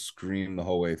I will scream the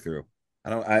whole way through.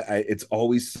 I it's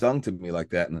always sung to me like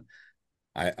that, and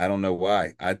I don't know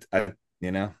why. I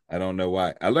don't know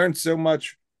why. I learned so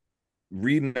much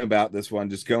reading about this one,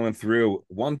 just going through.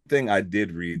 One thing I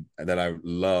did read that I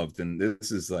loved, and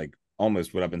this is like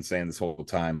almost what I've been saying this whole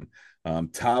time. Tom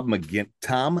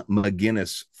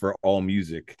McGinnis for All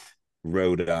Music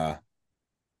wrote,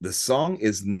 the song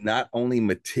is not only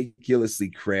meticulously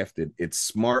crafted, it's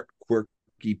smart,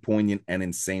 quirky, poignant, and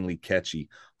insanely catchy.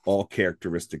 All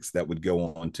characteristics that would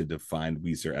go on to define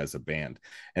Weezer as a band.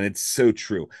 And it's so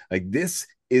true. Like, this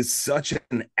is such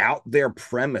an out there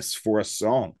premise for a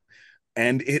song.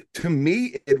 And it, to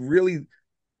me, it really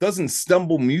doesn't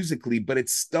stumble musically, but it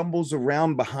stumbles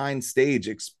around behind stage,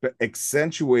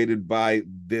 accentuated by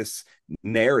this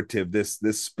narrative, this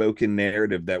spoken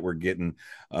narrative that we're getting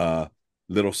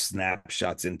little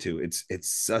snapshots into. It's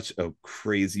such a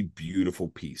crazy, beautiful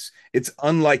piece. It's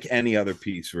unlike any other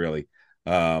piece, really.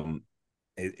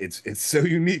 It's so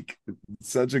unique.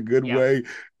 It's such a good Yeah. way.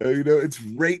 It's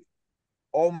right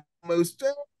almost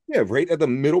yeah, right at the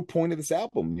middle point of this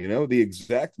album. The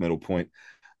exact middle point,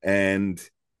 and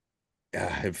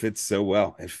it fits so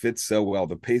well. It fits so well.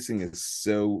 The pacing is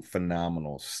so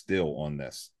phenomenal still on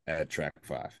this at track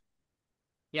 5.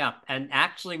 Yeah, and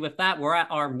actually, with that, we're at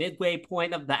our midway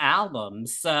point of the album.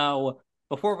 So,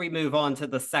 before we move on to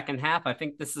the second half, I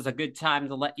think this is a good time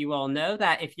to let you all know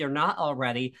that if you're not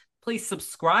already, please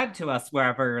subscribe to us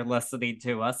wherever you're listening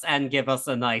to us and give us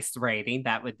a nice rating.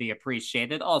 That would be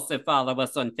appreciated. Also, follow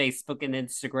us on Facebook and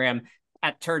Instagram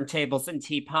at Turntables and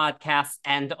Tea Podcast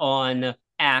and on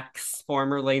X,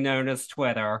 formerly known as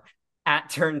Twitter, at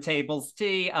Turntables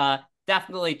Tea.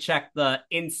 definitely check the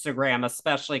Instagram,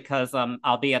 especially because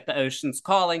I'll be at the Oceans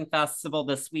Calling Festival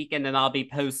this weekend, and I'll be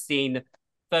posting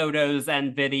photos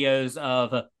and videos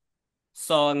of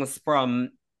songs from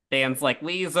bands like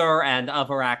Weezer and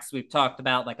other acts we've talked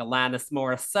about, like Alanis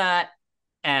Morissette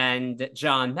and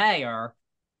John Mayer.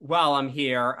 While I'm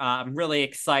here, I'm really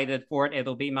excited for it.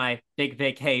 It'll be my big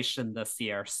vacation this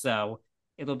year, so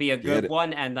it'll be a Get good it.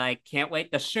 one, and I can't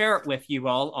wait to share it with you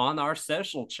all on our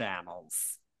social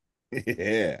channels.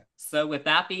 Yeah. So, with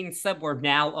that being said, we're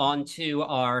now on to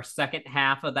our second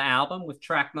half of the album with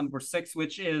track number 6,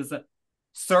 which is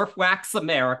Surf Wax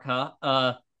America,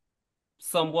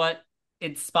 somewhat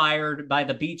inspired by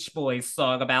the Beach Boys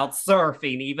song about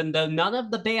surfing, even though none of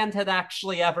the band had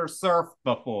actually ever surfed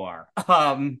before,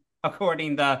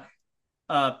 according to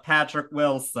Patrick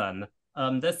Wilson.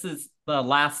 This is the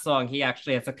last song he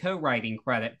actually has a co-writing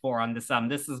credit for on this album.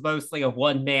 This is mostly a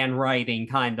one-man writing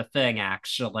kind of thing,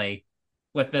 actually,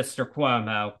 with Mr.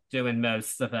 Cuomo doing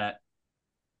most of it.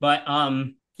 But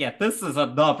yeah, this is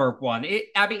another one.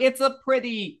 I mean, it's a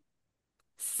pretty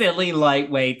silly,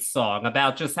 lightweight song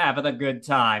about just having a good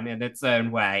time in its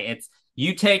own way. It's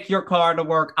you take your car to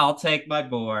work, I'll take my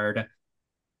board.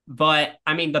 But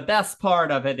I mean, the best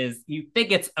part of it is you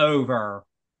think it's over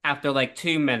after like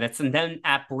 2 minutes, and then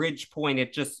at bridge point,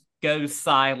 it just goes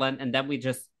silent, and then we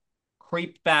just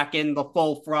creep back in the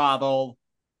full throttle.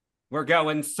 We're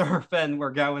going surfing, we're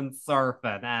going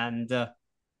surfing. And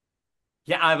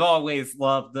yeah, I've always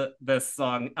loved this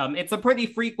song. It's a pretty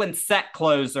frequent set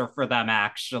closer for them,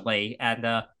 actually,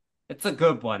 and it's a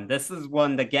good one. This is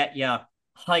one to get you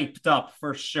hyped up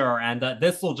for sure, and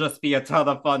this will just be a ton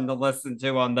of fun to listen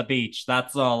to on the beach.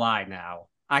 That's all I know.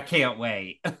 I can't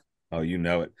wait. Oh, you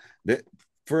know it.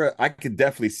 I could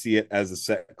definitely see it as a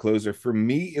set closer. For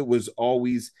me, it was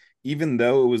always, even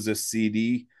though it was a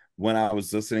CD, when I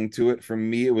was listening to it, for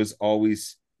me, it was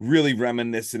always really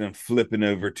reminiscent and flipping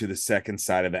over to the second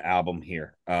side of the album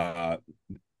here.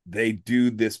 They do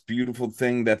this beautiful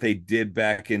thing that they did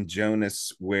back in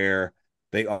Jonas, where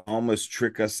they almost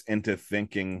trick us into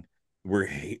thinking we're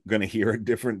going to hear a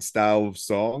different style of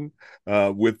song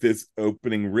with this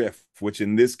opening riff, which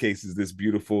in this case is this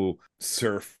beautiful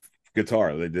surf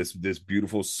guitar, this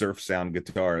beautiful surf sound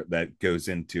guitar that goes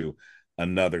into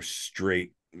another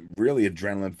straight, really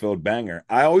adrenaline filled banger.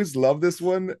 I always love this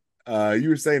one. You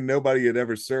were saying nobody had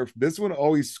ever surfed. This one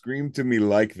always screamed to me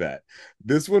like that.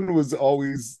 This one was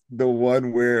always the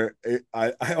one where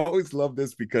I always loved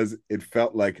this because it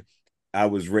felt like I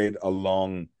was right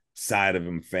alongside of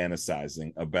him,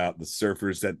 fantasizing about the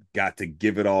surfers that got to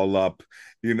give it all up.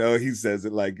 You know, he says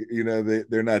it like, you know,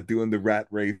 they're not doing the rat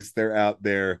race. They're out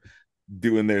there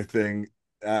doing their thing.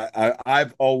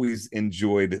 I've always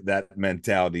enjoyed that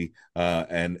mentality,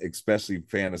 and especially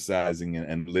fantasizing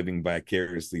and living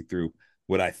vicariously through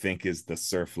what I think is the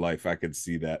surf life. I could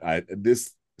see that.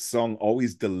 This song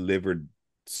always delivered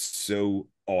so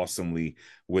awesomely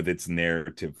with its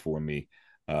narrative for me.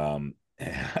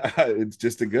 It's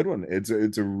just a good one. It's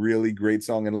a really great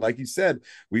song, and like you said,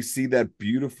 we see that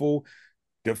beautiful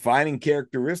defining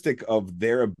characteristic of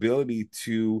their ability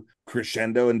to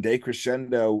crescendo and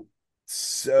decrescendo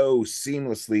so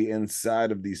seamlessly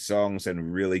inside of these songs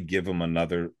and really give them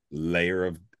another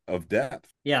layer of depth.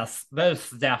 Yes,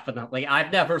 most definitely.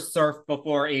 I've never surfed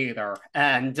before either,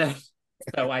 and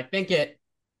so I think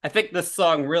this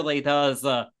song really does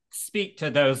speak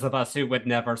to those of us who would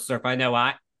never surf. I know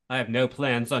I have no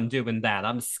plans on doing that.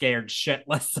 I'm scared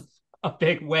shitless of a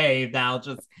big wave that'll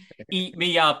just eat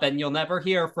me up, and you'll never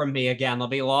hear from me again. I'll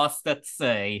be lost at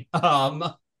sea.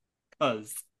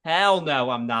 Because hell no,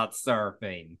 I'm not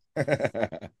surfing.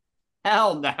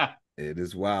 Hell no. It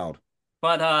is wild.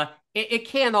 But it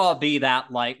can't all be that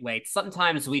lightweight.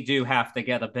 Sometimes we do have to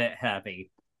get a bit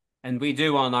heavy. And we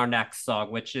do on our next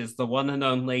song, which is the one and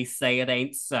only Say It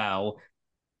Ain't So.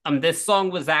 This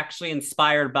song was actually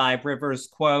inspired by Rivers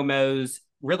Cuomo's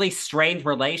really strained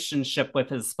relationship with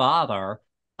his father.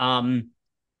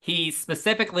 He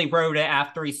specifically wrote it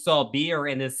after he saw beer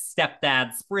in his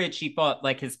stepdad's fridge. He thought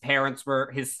like his stepparents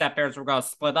were going to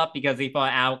split up because he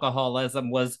thought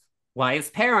alcoholism was why his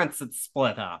parents had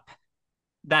split up.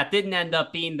 That didn't end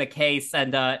up being the case,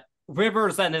 and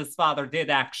Rivers and his father did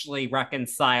actually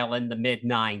reconcile in the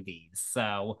mid-90s.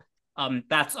 So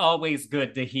that's always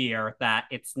good to hear that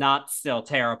it's not still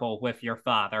terrible with your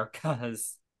father,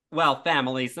 because, well,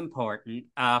 family's important.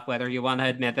 Whether you want to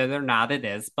admit it or not, it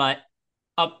is. But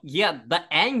yeah, the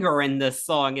anger in this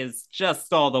song is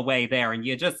just all the way there, and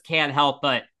you just can't help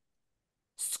but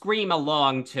scream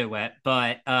along to it.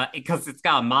 But because it's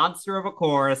got a monster of a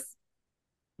chorus,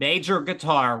 major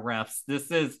guitar riffs.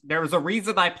 There was a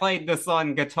reason I played this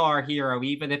on Guitar Hero,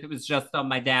 even if it was just on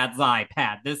my dad's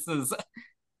iPad. This is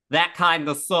that kind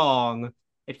of song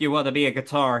if you want to be a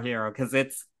guitar hero, because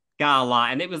it's got a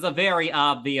lot. And it was a very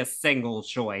obvious single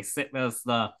choice. It was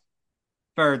the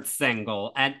third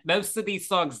single. And most of these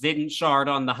songs didn't chart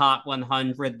on the Hot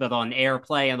 100, but on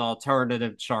Airplay and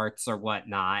alternative charts or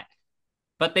whatnot.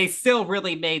 But they still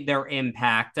really made their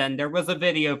impact. And there was a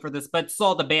video for this, but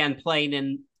saw the band playing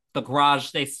in the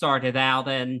garage they started out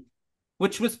in,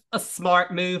 which was a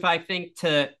smart move, I think,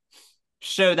 to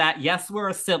show that, yes, we're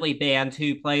a silly band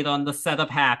who played on the set of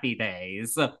Happy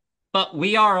Days, but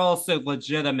we are also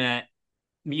legitimate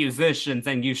musicians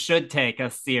and you should take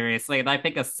us seriously. And I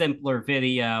think a simpler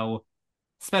video,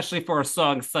 especially for a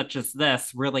song such as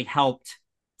this, really helped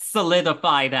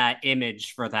solidify that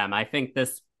image for them. I think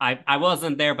I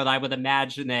wasn't there, but I would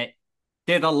imagine it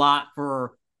did a lot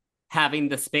for having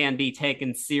this band be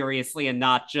taken seriously and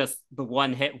not just the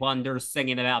one-hit wonders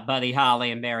singing about Buddy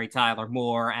Holly and Mary Tyler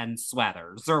Moore and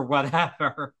sweaters or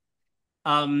whatever.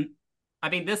 I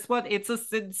mean, this one, it's a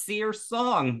sincere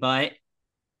song, but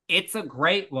it's a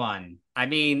great one. I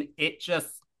mean, it just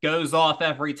goes off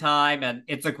every time, and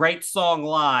it's a great song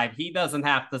live. He doesn't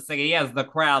have to sing. He has the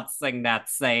crowd sing that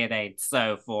Say It Ain't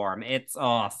So for him. It's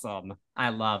awesome.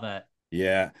 I love it.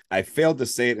 Yeah, I failed to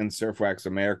say it in Surf Wax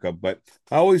America, but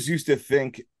I always used to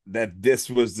think that this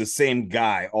was the same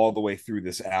guy all the way through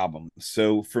this album.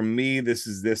 So for me, this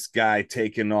is this guy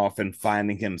taking off and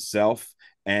finding himself.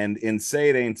 And in Say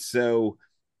It Ain't So,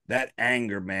 that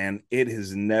anger, man, it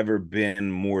has never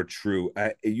been more true.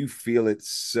 You feel it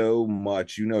so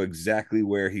much. You know exactly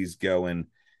where he's going.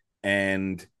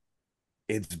 And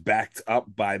it's backed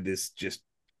up by this just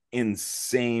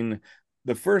insane.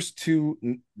 The first two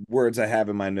words I have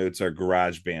in my notes are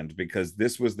garage band, because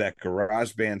this was that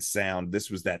garage band sound. This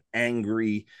was that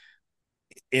angry,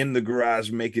 in the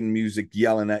garage making music,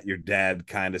 yelling at your dad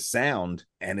kind of sound.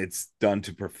 And it's done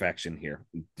to perfection here.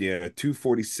 Yeah,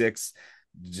 246,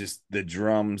 just the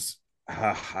drums.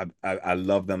 I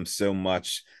love them so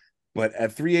much. But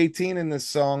at 318 in this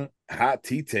song, Hot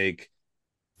Tea Take,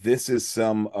 this is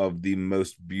some of the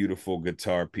most beautiful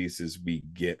guitar pieces we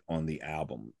get on the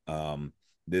album.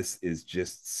 This is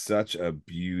just such a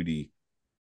beauty.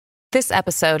 This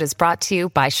episode is brought to you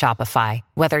by Shopify.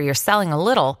 Whether you're selling a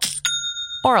little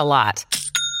or a lot,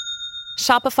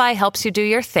 Shopify helps you do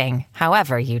your thing,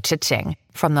 however you cha-ching.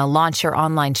 From the launch your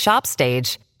online shop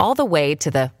stage, all the way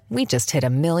to the we just hit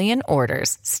 1 million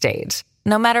orders stage.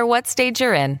 No matter what stage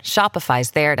you're in,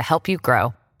 Shopify's there to help you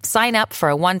grow. Sign up for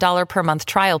a $1 per month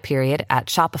trial period at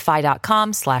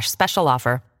shopify.com/special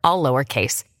offer, all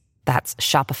lowercase. That's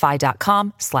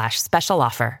shopify.com/special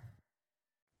offer.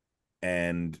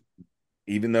 And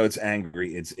even though it's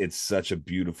angry, it's such a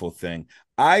beautiful thing.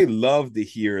 I love to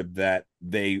hear that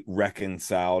they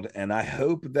reconciled, and I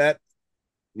hope that,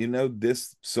 you know,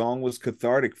 this song was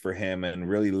cathartic for him and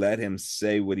really let him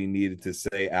say what he needed to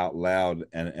say out loud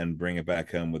and bring it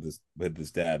back home with his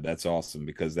dad. That's awesome,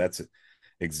 because that's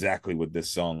exactly what this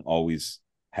song always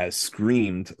has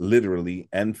screamed, literally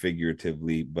and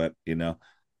figuratively. But, you know,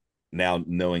 now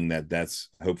knowing that that's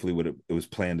hopefully what it was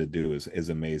planned to do is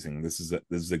amazing. This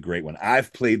is a great one.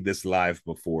 I've played this live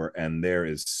before, and there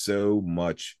is so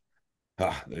much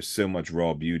there's so much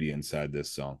raw beauty inside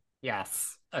this song.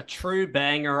 Yes, a true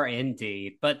banger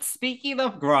indeed. But speaking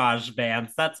of garage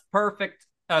bands, that's perfect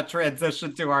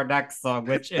transition to our next song,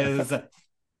 which is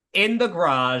In the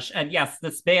Garage. And yes,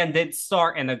 this band did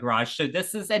start in the garage, so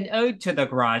this is an ode to the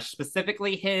garage,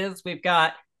 specifically his.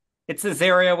 It's his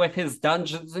area with his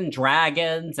Dungeons and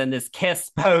Dragons and his Kiss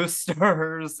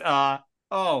posters. I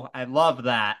love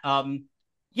that.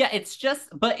 Yeah,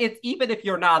 but even if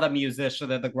you're not a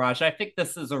musician in the garage, I think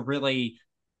this is a really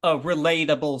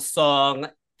relatable song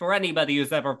for anybody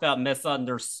who's ever felt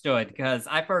misunderstood, because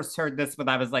I first heard this when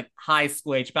I was like high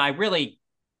school age, but I really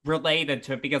related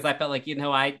to it because I felt like, you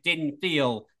know, I didn't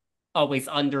feel always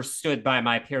understood by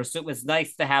my peers. So it was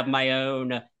nice to have my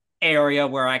own area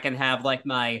where I can have like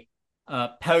my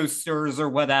posters or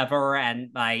whatever and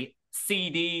my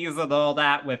CDs and all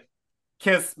that, with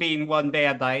Kiss being one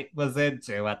band I was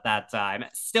into at that time.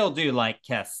 Still do like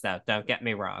Kiss though, don't get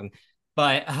me wrong.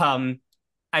 But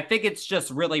I think it's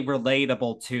just really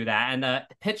relatable to that. And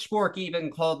Pitchfork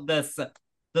even called this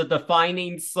the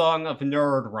defining song of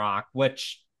nerd rock,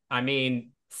 which, I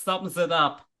mean, sums it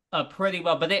up pretty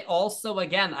well. But it also,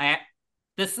 again,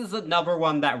 this is another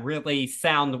one that really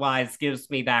sound-wise gives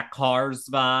me that Cars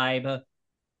vibe.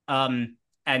 And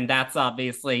that's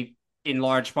obviously in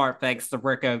large part thanks to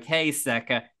Rick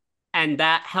Ocasek. And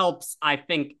that helps, I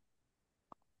think,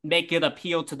 make it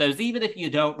appeal to those, even if you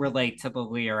don't relate to the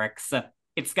lyrics.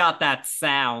 It's got that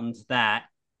sound that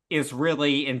is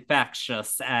really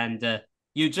infectious, and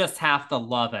you just have to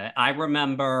love it. I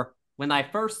remember when I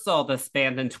first saw this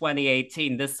band in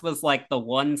 2018, this was like the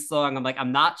one song I'm like,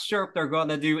 I'm not sure if they're going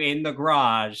to do In the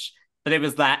Garage, but it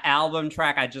was that album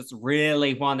track I just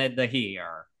really wanted to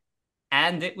hear.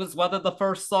 And it was one of the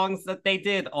first songs that they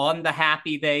did on the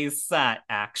Happy Days set,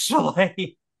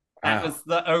 actually. That Wow. was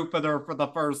the opener for the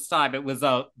first time. It was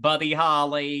a Buddy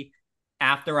Holly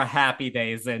after a Happy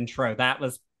Days intro. That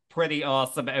was pretty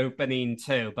awesome opening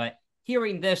too. But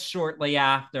hearing this shortly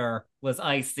after was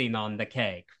icing on the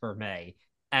cake for me.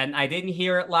 And I didn't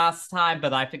hear it last time,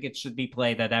 but I think it should be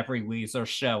played at every Weezer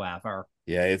show ever.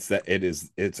 Yeah,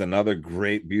 it's another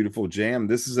great, beautiful jam.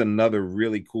 This is another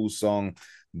really cool song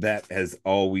that has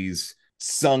always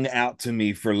sung out to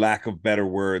me, for lack of better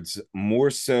words. More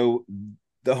so,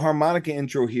 the harmonica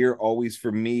intro here always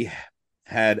for me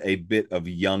had a bit of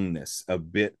youngness, a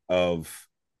bit of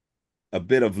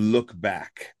look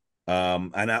back.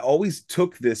 And I always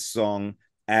took this song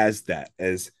as that,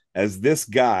 as this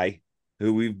guy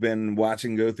who we've been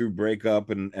watching go through breakup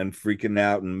and freaking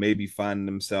out and maybe finding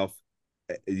himself,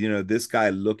 this guy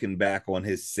looking back on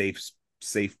his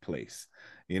safe place.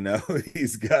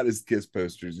 He's got his Kiss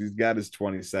posters, he's got his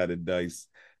 20-sided dice,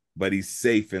 but he's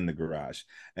safe in the garage.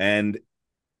 And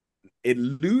it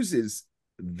loses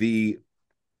the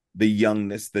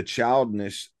youngness, the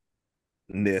childishness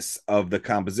of the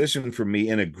composition for me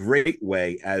in a great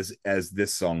way as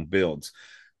this song builds.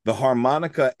 The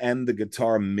harmonica and the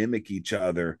guitar mimic each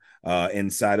other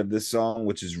inside of this song,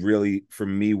 which is really for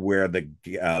me where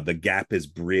the gap is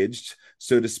bridged,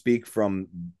 so to speak, from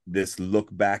this look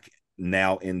back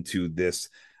now into this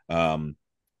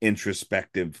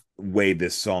introspective way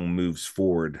this song moves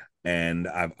forward. And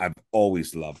I've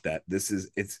always loved that.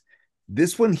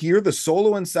 This one here, the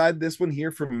solo inside this one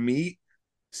here for me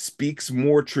speaks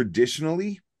more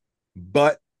traditionally,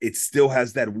 but it still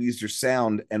has that Weezer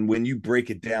sound. And when you break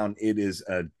it down, it is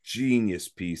a genius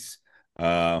piece.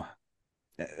 And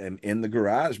In the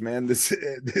Garage, man, this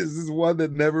is one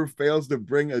that never fails to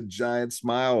bring a giant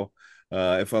smile.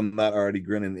 If I'm not already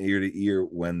grinning ear to ear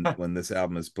when this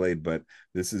album is played, but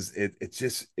this is it.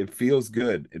 It feels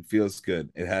good. It feels good.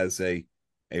 It has a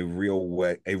real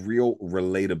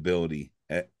relatability,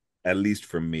 at least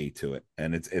for me, to it,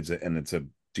 and it's a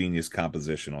genius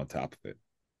composition on top of it.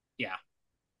 Yeah.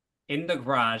 In the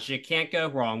Garage, you can't go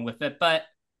wrong with it. But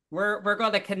we're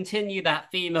going to continue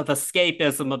that theme of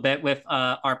escapism a bit with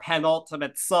our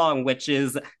penultimate song, which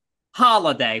is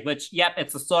Holiday, which, yep,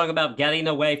 it's a song about getting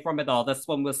away from it all. This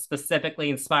one was specifically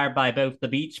inspired by both the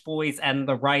Beach Boys and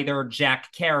the writer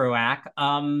Jack Kerouac.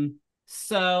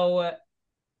 So,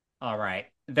 all right.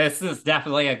 This is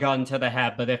definitely a gun to the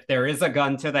head, but if there is a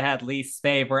gun to the head least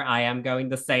favorite, I am going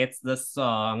to say it's this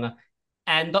song.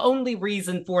 And the only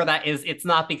reason for that is it's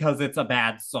not because it's a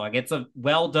bad song. It's a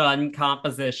well done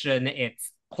composition.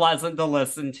 It's pleasant to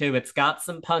listen to. It's got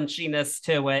some punchiness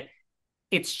to it.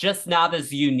 It's just not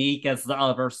as unique as the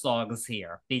other songs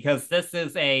here, because this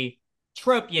is a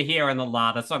trope you hear in a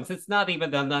lot of songs. It's not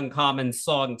even an uncommon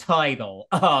song title.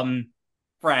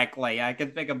 Frankly, I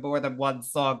can think of more than one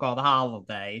song called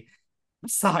Holiday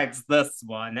besides this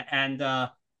one. And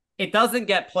it doesn't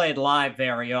get played live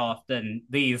very often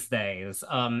these days.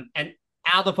 And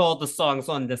out of all the songs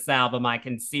on this album, I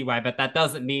can see why, but that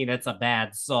doesn't mean it's a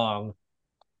bad song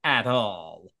at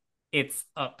all. It's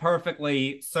a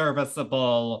perfectly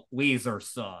serviceable Weezer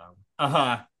song.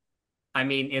 I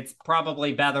mean, it's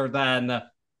probably better than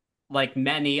like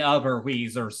many other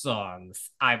Weezer songs,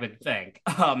 I would think.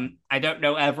 I don't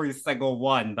know every single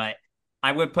one, but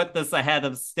I would put this ahead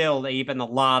of still even a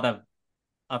lot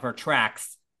of her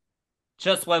tracks.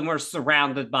 Just when we're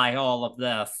surrounded by all of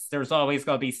this, there's always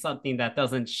going to be something that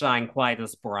doesn't shine quite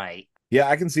as bright. Yeah,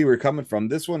 I can see where you're coming from.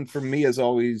 This one for me has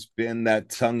always been that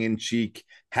tongue-in-cheek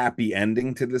happy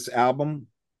ending to this album,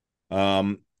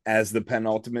 as the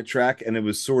penultimate track, and it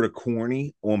was sort of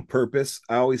corny on purpose.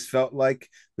 I always felt like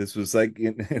this was like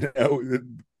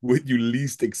what you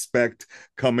least expect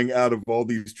coming out of all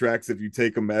these tracks if you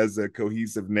take them as a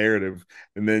cohesive narrative,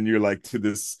 and then you're like to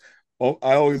this. Oh,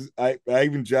 I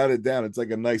even jotted down. It's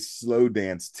like a nice slow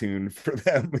dance tune for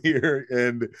them here,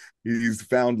 and he's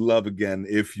found love again,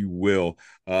 if you will.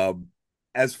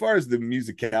 As far as the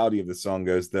musicality of the song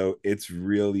goes, though, it's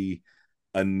really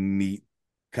a neat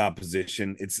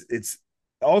composition. It's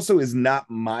also is not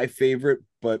my favorite,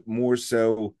 but more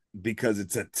so because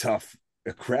it's a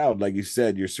crowd. Like you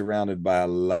said, you're surrounded by a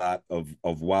lot of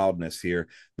wildness here.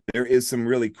 There is some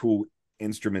really cool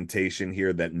instrumentation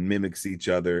here that mimics each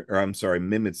other, or I'm sorry,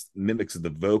 mimics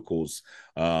the vocals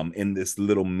in this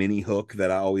little mini hook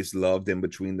that I always loved in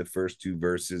between the first two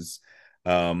verses.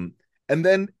 And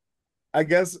then I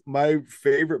guess my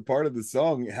favorite part of the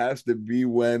song has to be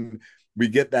when we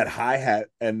get that hi-hat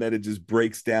and then it just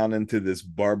breaks down into this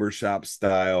barbershop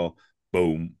style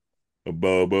boom,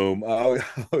 boom, boom. I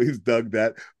always dug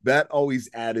that. That always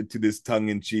added to this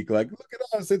tongue-in-cheek, like, look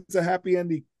at us, it's a happy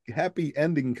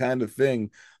ending kind of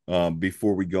thing,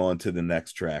 before we go on to the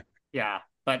next track. Yeah,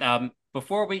 but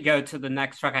before we go to the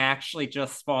next track, I actually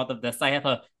just thought of this. I have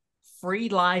a free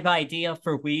live idea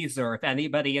for Weezer if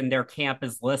anybody in their camp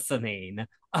is listening.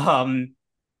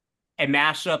 A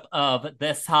mashup of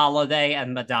This Holiday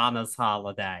and Madonna's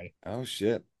Holiday. Oh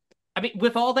shit. I mean,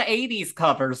 with all the 80s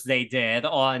covers they did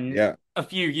on a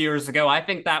few years ago, I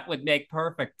think that would make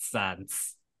perfect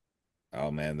sense.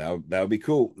 Oh man, that would be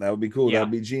cool. That would be cool. Yeah. That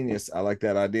would be genius. I like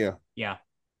that idea. Yeah.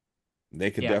 They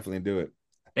could definitely do it.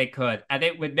 They could. And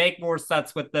it would make more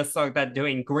sense with this song than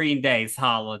doing Green Day's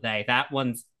Holiday. That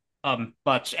one's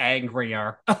much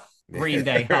angrier. Green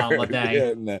Day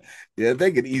Holiday. Yeah,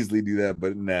 they could easily do that,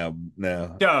 but no.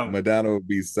 Don't. Madonna would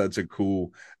be such a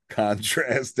cool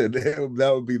contrast, and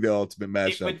that would be the ultimate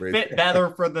mashup. It would fit better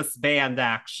for this band,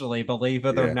 actually, believe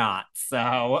it or not.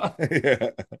 So,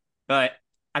 but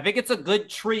I think it's a good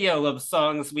trio of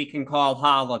songs we can call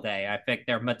Holiday. I think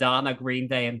they're Madonna, Green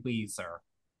Day, and Weezer.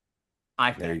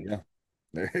 I think.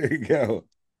 There you go.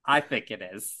 I think it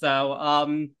is.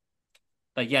 So,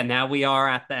 but yeah, now we are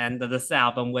at the end of this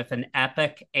album with an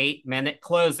epic 8-minute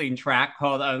closing track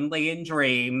called Only in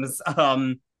Dreams.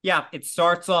 Yeah, it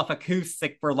starts off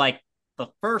acoustic for like the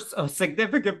first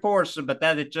significant portion, but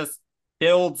then it just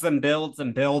builds and builds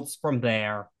and builds from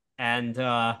there. And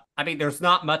I mean, there's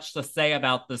not much to say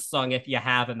about this song if you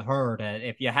haven't heard it.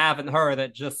 If you haven't heard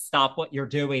it, just stop what you're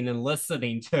doing and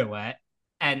listening to it,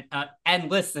 and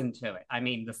listen to it. I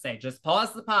mean, to say, just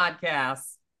pause the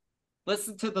podcast,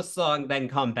 listen to the song, then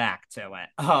come back to it.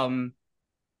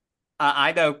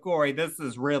 I know, Corey, this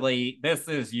is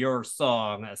your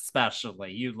song,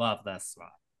 especially. You love this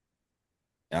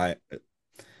one.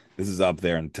 This is up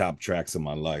there in top tracks of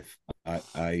my life. Hot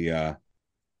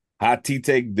tea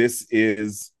take, this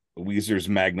is Weezer's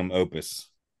magnum opus.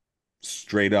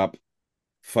 Straight up,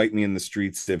 fight me in the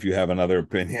streets if you have another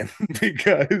opinion,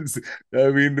 because I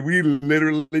mean, we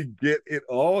literally get it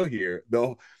all here.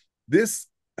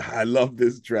 I love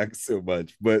this track so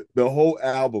much, but the whole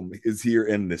album is here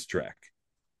in this track.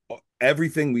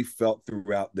 Everything we felt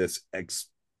throughout this,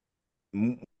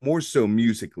 more so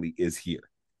musically, is here.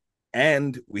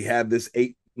 And we have this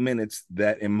 8 minutes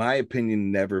that, in my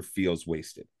opinion, never feels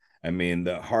wasted. I mean,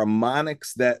 the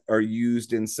harmonics that are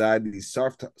used inside these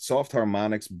soft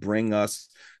harmonics bring us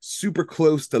super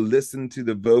close to listen to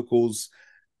the vocals.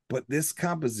 But this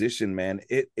composition, man,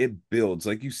 it builds,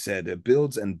 like you said, it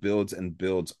builds and builds and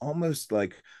builds, almost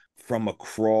like from a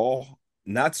crawl,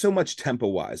 not so much tempo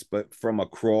wise, but from a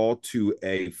crawl to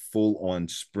a full on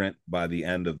sprint by the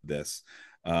end of this.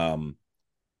 I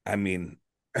mean,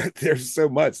 there's so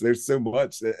much. At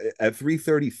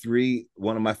 3:33,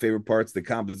 one of my favorite parts, the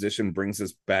composition brings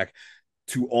us back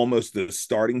to almost the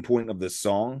starting point of the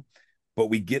song, but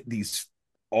we get these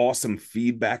awesome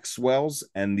feedback swells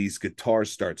and these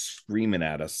guitars start screaming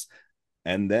at us,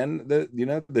 and then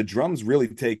the drums really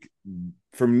take,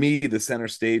 for me, the center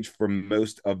stage for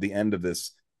most of the end of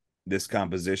this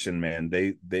composition. Man,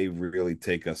 they really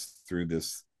take us through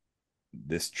this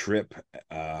trip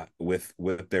with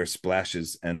their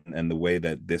splashes and the way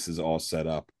that this is all set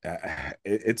up.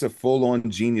 It's a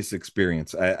full-on genius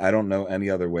experience. I don't know any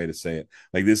other way to say it.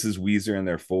 Like, this is Weezer in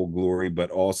their full glory,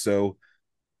 but also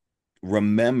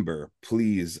remember,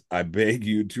 please, I beg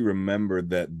you to remember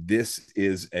that this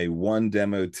is a one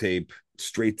demo tape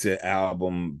straight to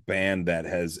album band that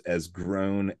has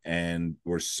grown and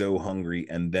were so hungry,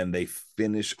 and then they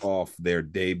finish off their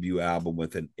debut album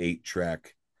with an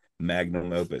 8-track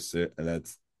magnum opus.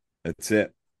 That's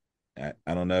it. I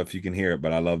don't know if you can hear it,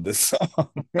 but I love this song.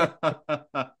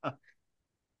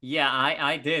 Yeah,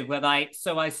 I did.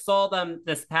 So I saw them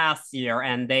this past year,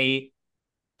 and they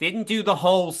didn't do the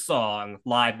whole song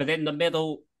live, but in the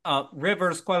middle,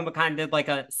 Rivers Cuomo kind of did like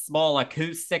a small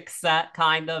acoustic set,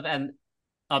 kind of, and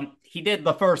he did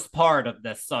the first part of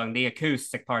this song, the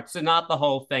acoustic part, so not the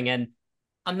whole thing. And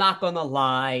I'm not gonna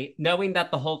lie, knowing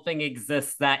that the whole thing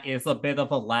exists, that is a bit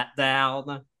of a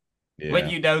letdown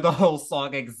when you know the whole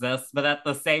song exists, but at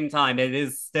the same time, it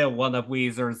is still one of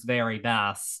Weezer's very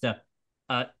best.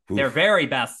 Their very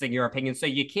best, in your opinion, so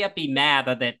you can't be mad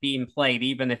at it being played,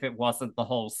 even if it wasn't the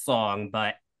whole song.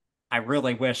 But I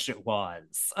really wish it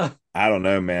was. I don't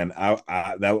know, man.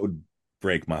 That would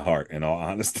break my heart in all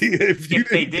honesty if you If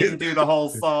they didn't didn't get. do the whole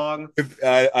song. If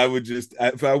I would just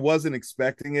if I wasn't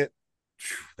expecting it,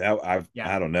 that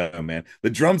Yeah. I don't know, man. The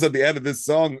drums at the end of this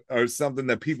song are something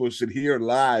that people should hear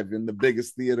live in the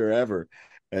biggest theater ever.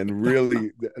 And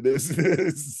really, this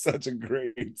is such a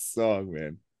great song,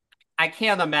 man. I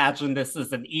can't imagine this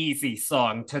is an easy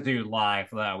song to do live,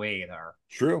 though, either.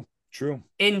 True, true.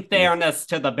 In Yeah, fairness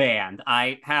to the band,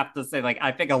 I have to say, like,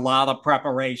 I think a lot of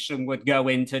preparation would go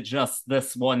into just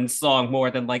this one song more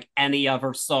than like any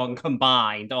other song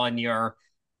combined on your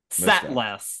most set definitely.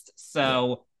 list. Yeah.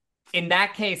 So, in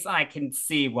that case, I can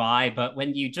see why, but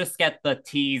when you just get the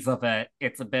tease of it,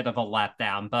 it's a bit of a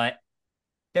letdown. But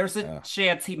there's a Uh,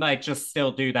 chance he might just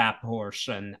still do that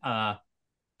portion. I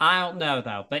don't know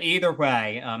though, but either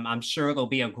way, I'm sure it'll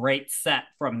be a great set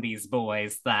from these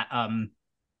boys that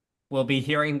we'll be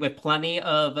hearing with plenty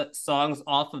of songs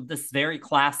off of this very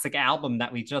classic album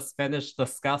that we just finished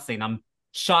discussing. I'm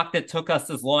shocked it took us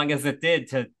as long as it did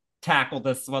to tackle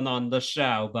this one on the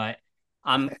show, but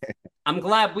I'm I'm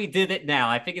glad we did it now.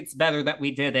 I think it's better that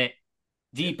we did it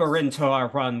deeper into our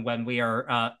run when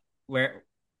we're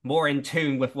more in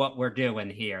tune with what we're doing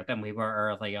here than we were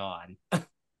early on.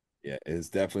 yeah, it's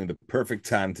definitely the perfect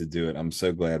time to do it. I'm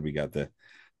so glad we got to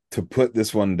put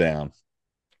this one down.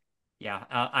 Yeah,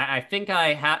 I think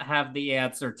I have the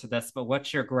answer to this, but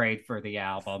what's your grade for the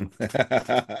album?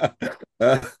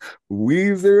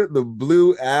 Weezer, the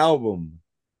Blue Album.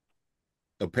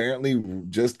 Apparently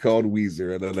just called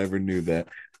Weezer, and I never knew that.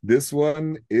 This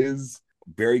one is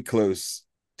very close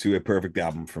to a perfect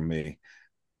album for me.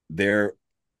 There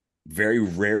very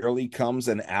rarely comes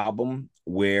an album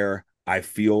where I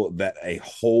feel that a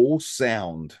whole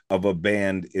sound of a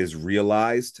band is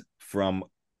realized from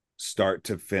start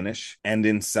to finish. And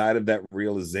inside of that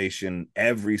realization,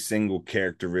 every single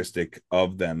characteristic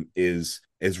of them is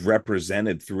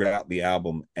represented throughout the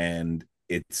album. And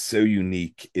it's so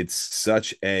unique. It's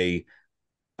such a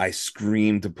I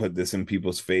scream to put this in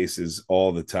people's faces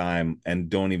all the time and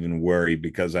don't even worry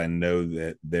because I know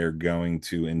that they're going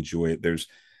to enjoy it. There's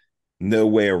no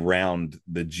way around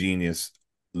the genius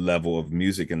level of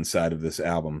music inside of this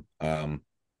album.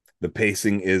 The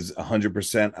pacing is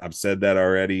 100%. I've said that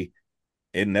already.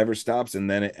 It never stops, and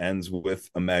then it ends with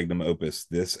a magnum opus.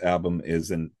 This album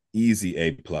is an easy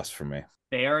A plus for me.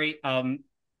 Very I'm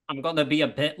gonna be a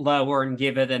bit lower and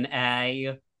give it an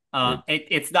A. Good.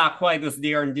 It's not quite as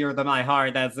near and dear to my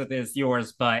heart as it is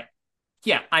yours, but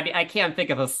yeah, I mean I can't think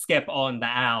of a skip on the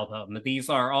album. These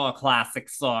are all classic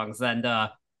songs, and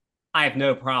I have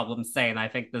no problem saying I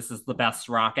think this is the best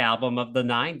rock album of the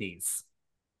 90s.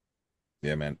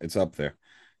 Yeah, man, it's up there.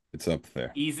 It's up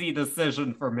there. Easy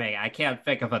decision for me. I can't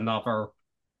think of another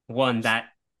one that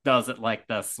does it like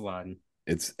this one.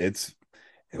 It's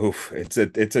oof, it's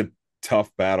a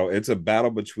tough battle. It's a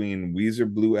battle between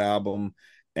Weezer Blue Album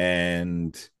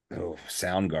and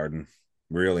Soundgarden.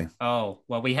 Really. Oh,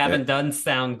 well, we Uh, haven't done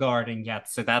Soundgarden yet,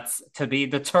 so that's to be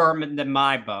determined in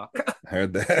my book.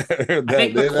 heard that. Heard I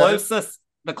think that.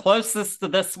 the closest to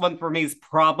this one for me is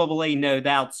probably No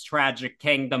Doubt's Tragic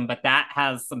Kingdom, but that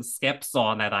has some skips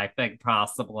on it, I think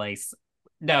possibly.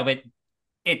 No,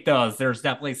 it does. There's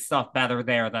definitely stuff better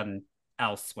there than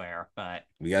elsewhere, but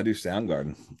We gotta do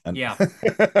Soundgarden. yeah.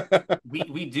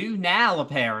 We do now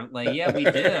apparently. Yeah, we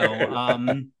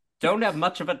do. Don't have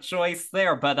much of a choice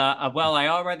there, but well, I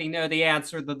already know the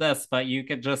answer to this, but you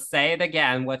could just say it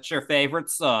again. What's your favorite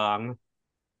song?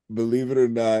 Believe it or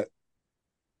not,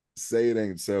 Say It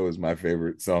Ain't So is my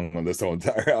favorite song on this whole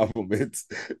entire album. It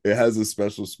has a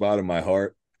special spot in my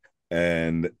heart.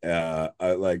 And I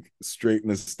like straight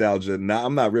nostalgia. Now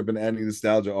I'm not ripping any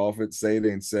nostalgia off it. Say It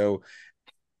Ain't So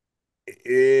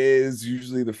is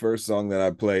usually the first song that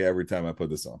I play every time I put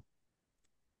this on.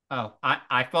 Oh,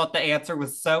 I thought the answer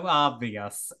was so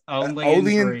obvious. Only in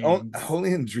dreams.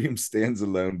 Only in Dreams stands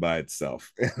alone by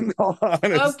itself. In all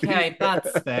honesty. Okay,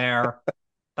 that's fair.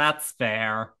 That's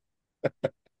fair.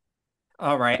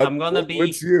 All right, I'm gonna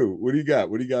What's be you? What do you got?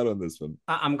 What do you got on this one?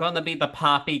 I'm gonna be the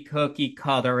poppy cookie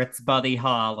cutter. It's Buddy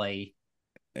Holly.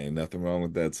 Ain't nothing wrong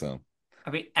with that song. I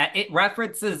mean, it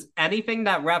references anything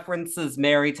that references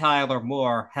Mary Tyler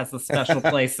Moore has a special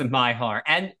place in my heart,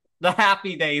 and the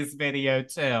Happy Days video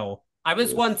too. I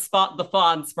was once spot the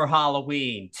fonts for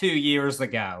Halloween 2 years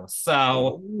ago,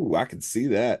 so Ooh, I can see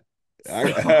that. so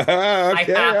I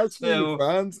Okay, I have see you, to.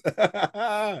 Franz.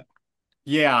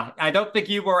 Yeah, I don't think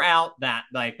you were out that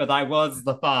night, but I was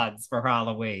the fonts for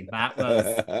Halloween. That was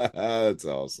That's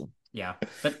awesome. yeah.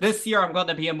 But this year I'm going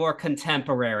to be a more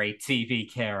contemporary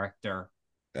TV character.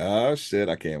 Oh shit,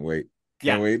 I can't wait.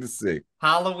 Can't Yeah. wait to see.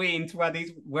 Halloween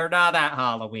 20. We're not at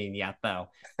Halloween yet, though.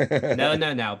 No,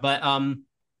 no, no. But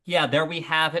yeah, there we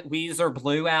have it. Weezer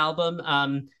Blue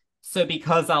album. So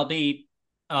because I'll be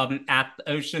at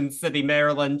Ocean City,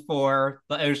 Maryland for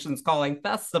the Ocean's Calling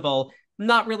Festival, I'm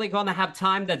not really going to have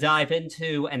time to dive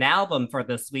into an album for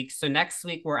this week. So next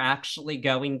week we're actually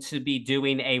going to be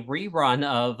doing a rerun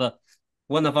of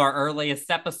one of our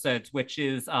earliest episodes, which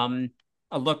is a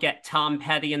look at Tom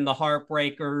Petty and the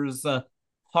Heartbreakers.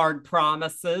 Hard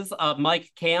Promises. Mike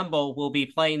Campbell will be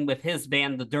playing with his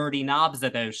band, the Dirty Knobs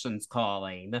at Ocean's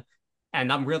Calling.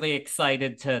 And I'm really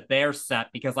excited to their set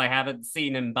because I haven't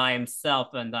seen him by himself,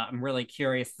 and I'm really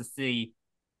curious to see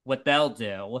what they'll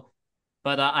do.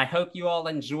 But I hope you all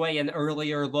enjoy an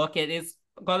earlier look. It is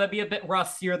going to be a bit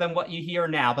rustier than what you hear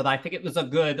now, but I think it was a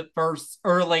good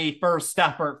early first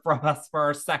effort from us for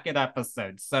our second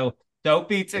episode. So don't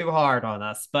be too hard on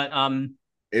us. But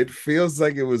it feels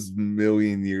like it was a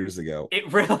million years ago.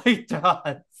 it really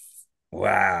does.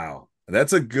 Wow.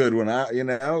 That's a good one. That's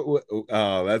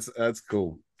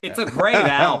cool. It's a great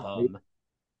album.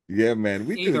 Yeah, man.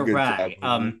 We did a good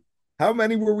job. How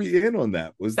many were we in on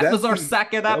that? That was our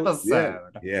second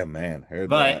episode. Yeah, man. Heard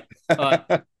but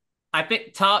that. I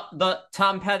think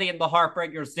Tom Petty and the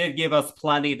Heartbreakers did give us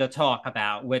plenty to talk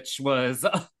about, which was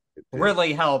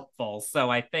really helpful. So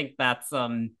I think that's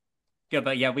good.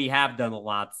 But yeah, we have done a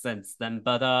lot since then.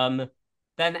 But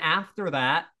then after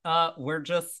that, we're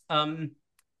just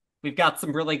we've got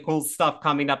some really cool stuff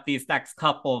coming up these next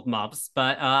couple of months.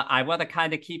 But I want to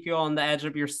kind of keep you on the edge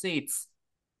of your seats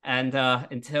and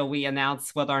until we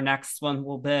announce what our next one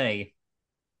will be.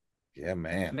 Yeah,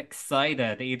 man. I'm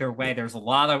excited. Either way, there's a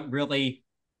lot of really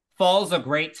fall's a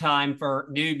great time for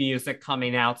new music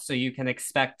coming out, so you can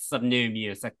expect some new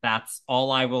music. That's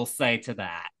all I will say to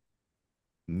that.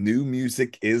 New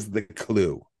music is the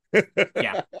clue.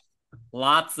 Yeah,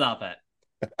 lots of it.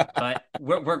 But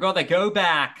we're going to go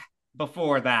back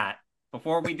before that.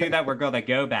 Before we do that, we're going to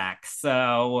go back.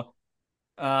 So,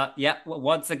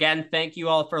 once again, thank you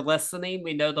all for listening.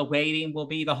 We know the waiting will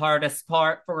be the hardest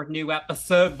part for a new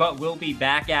episode, but we'll be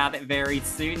back at it very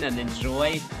soon, and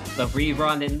enjoy the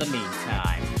rerun in the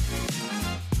meantime.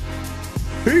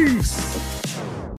 Peace!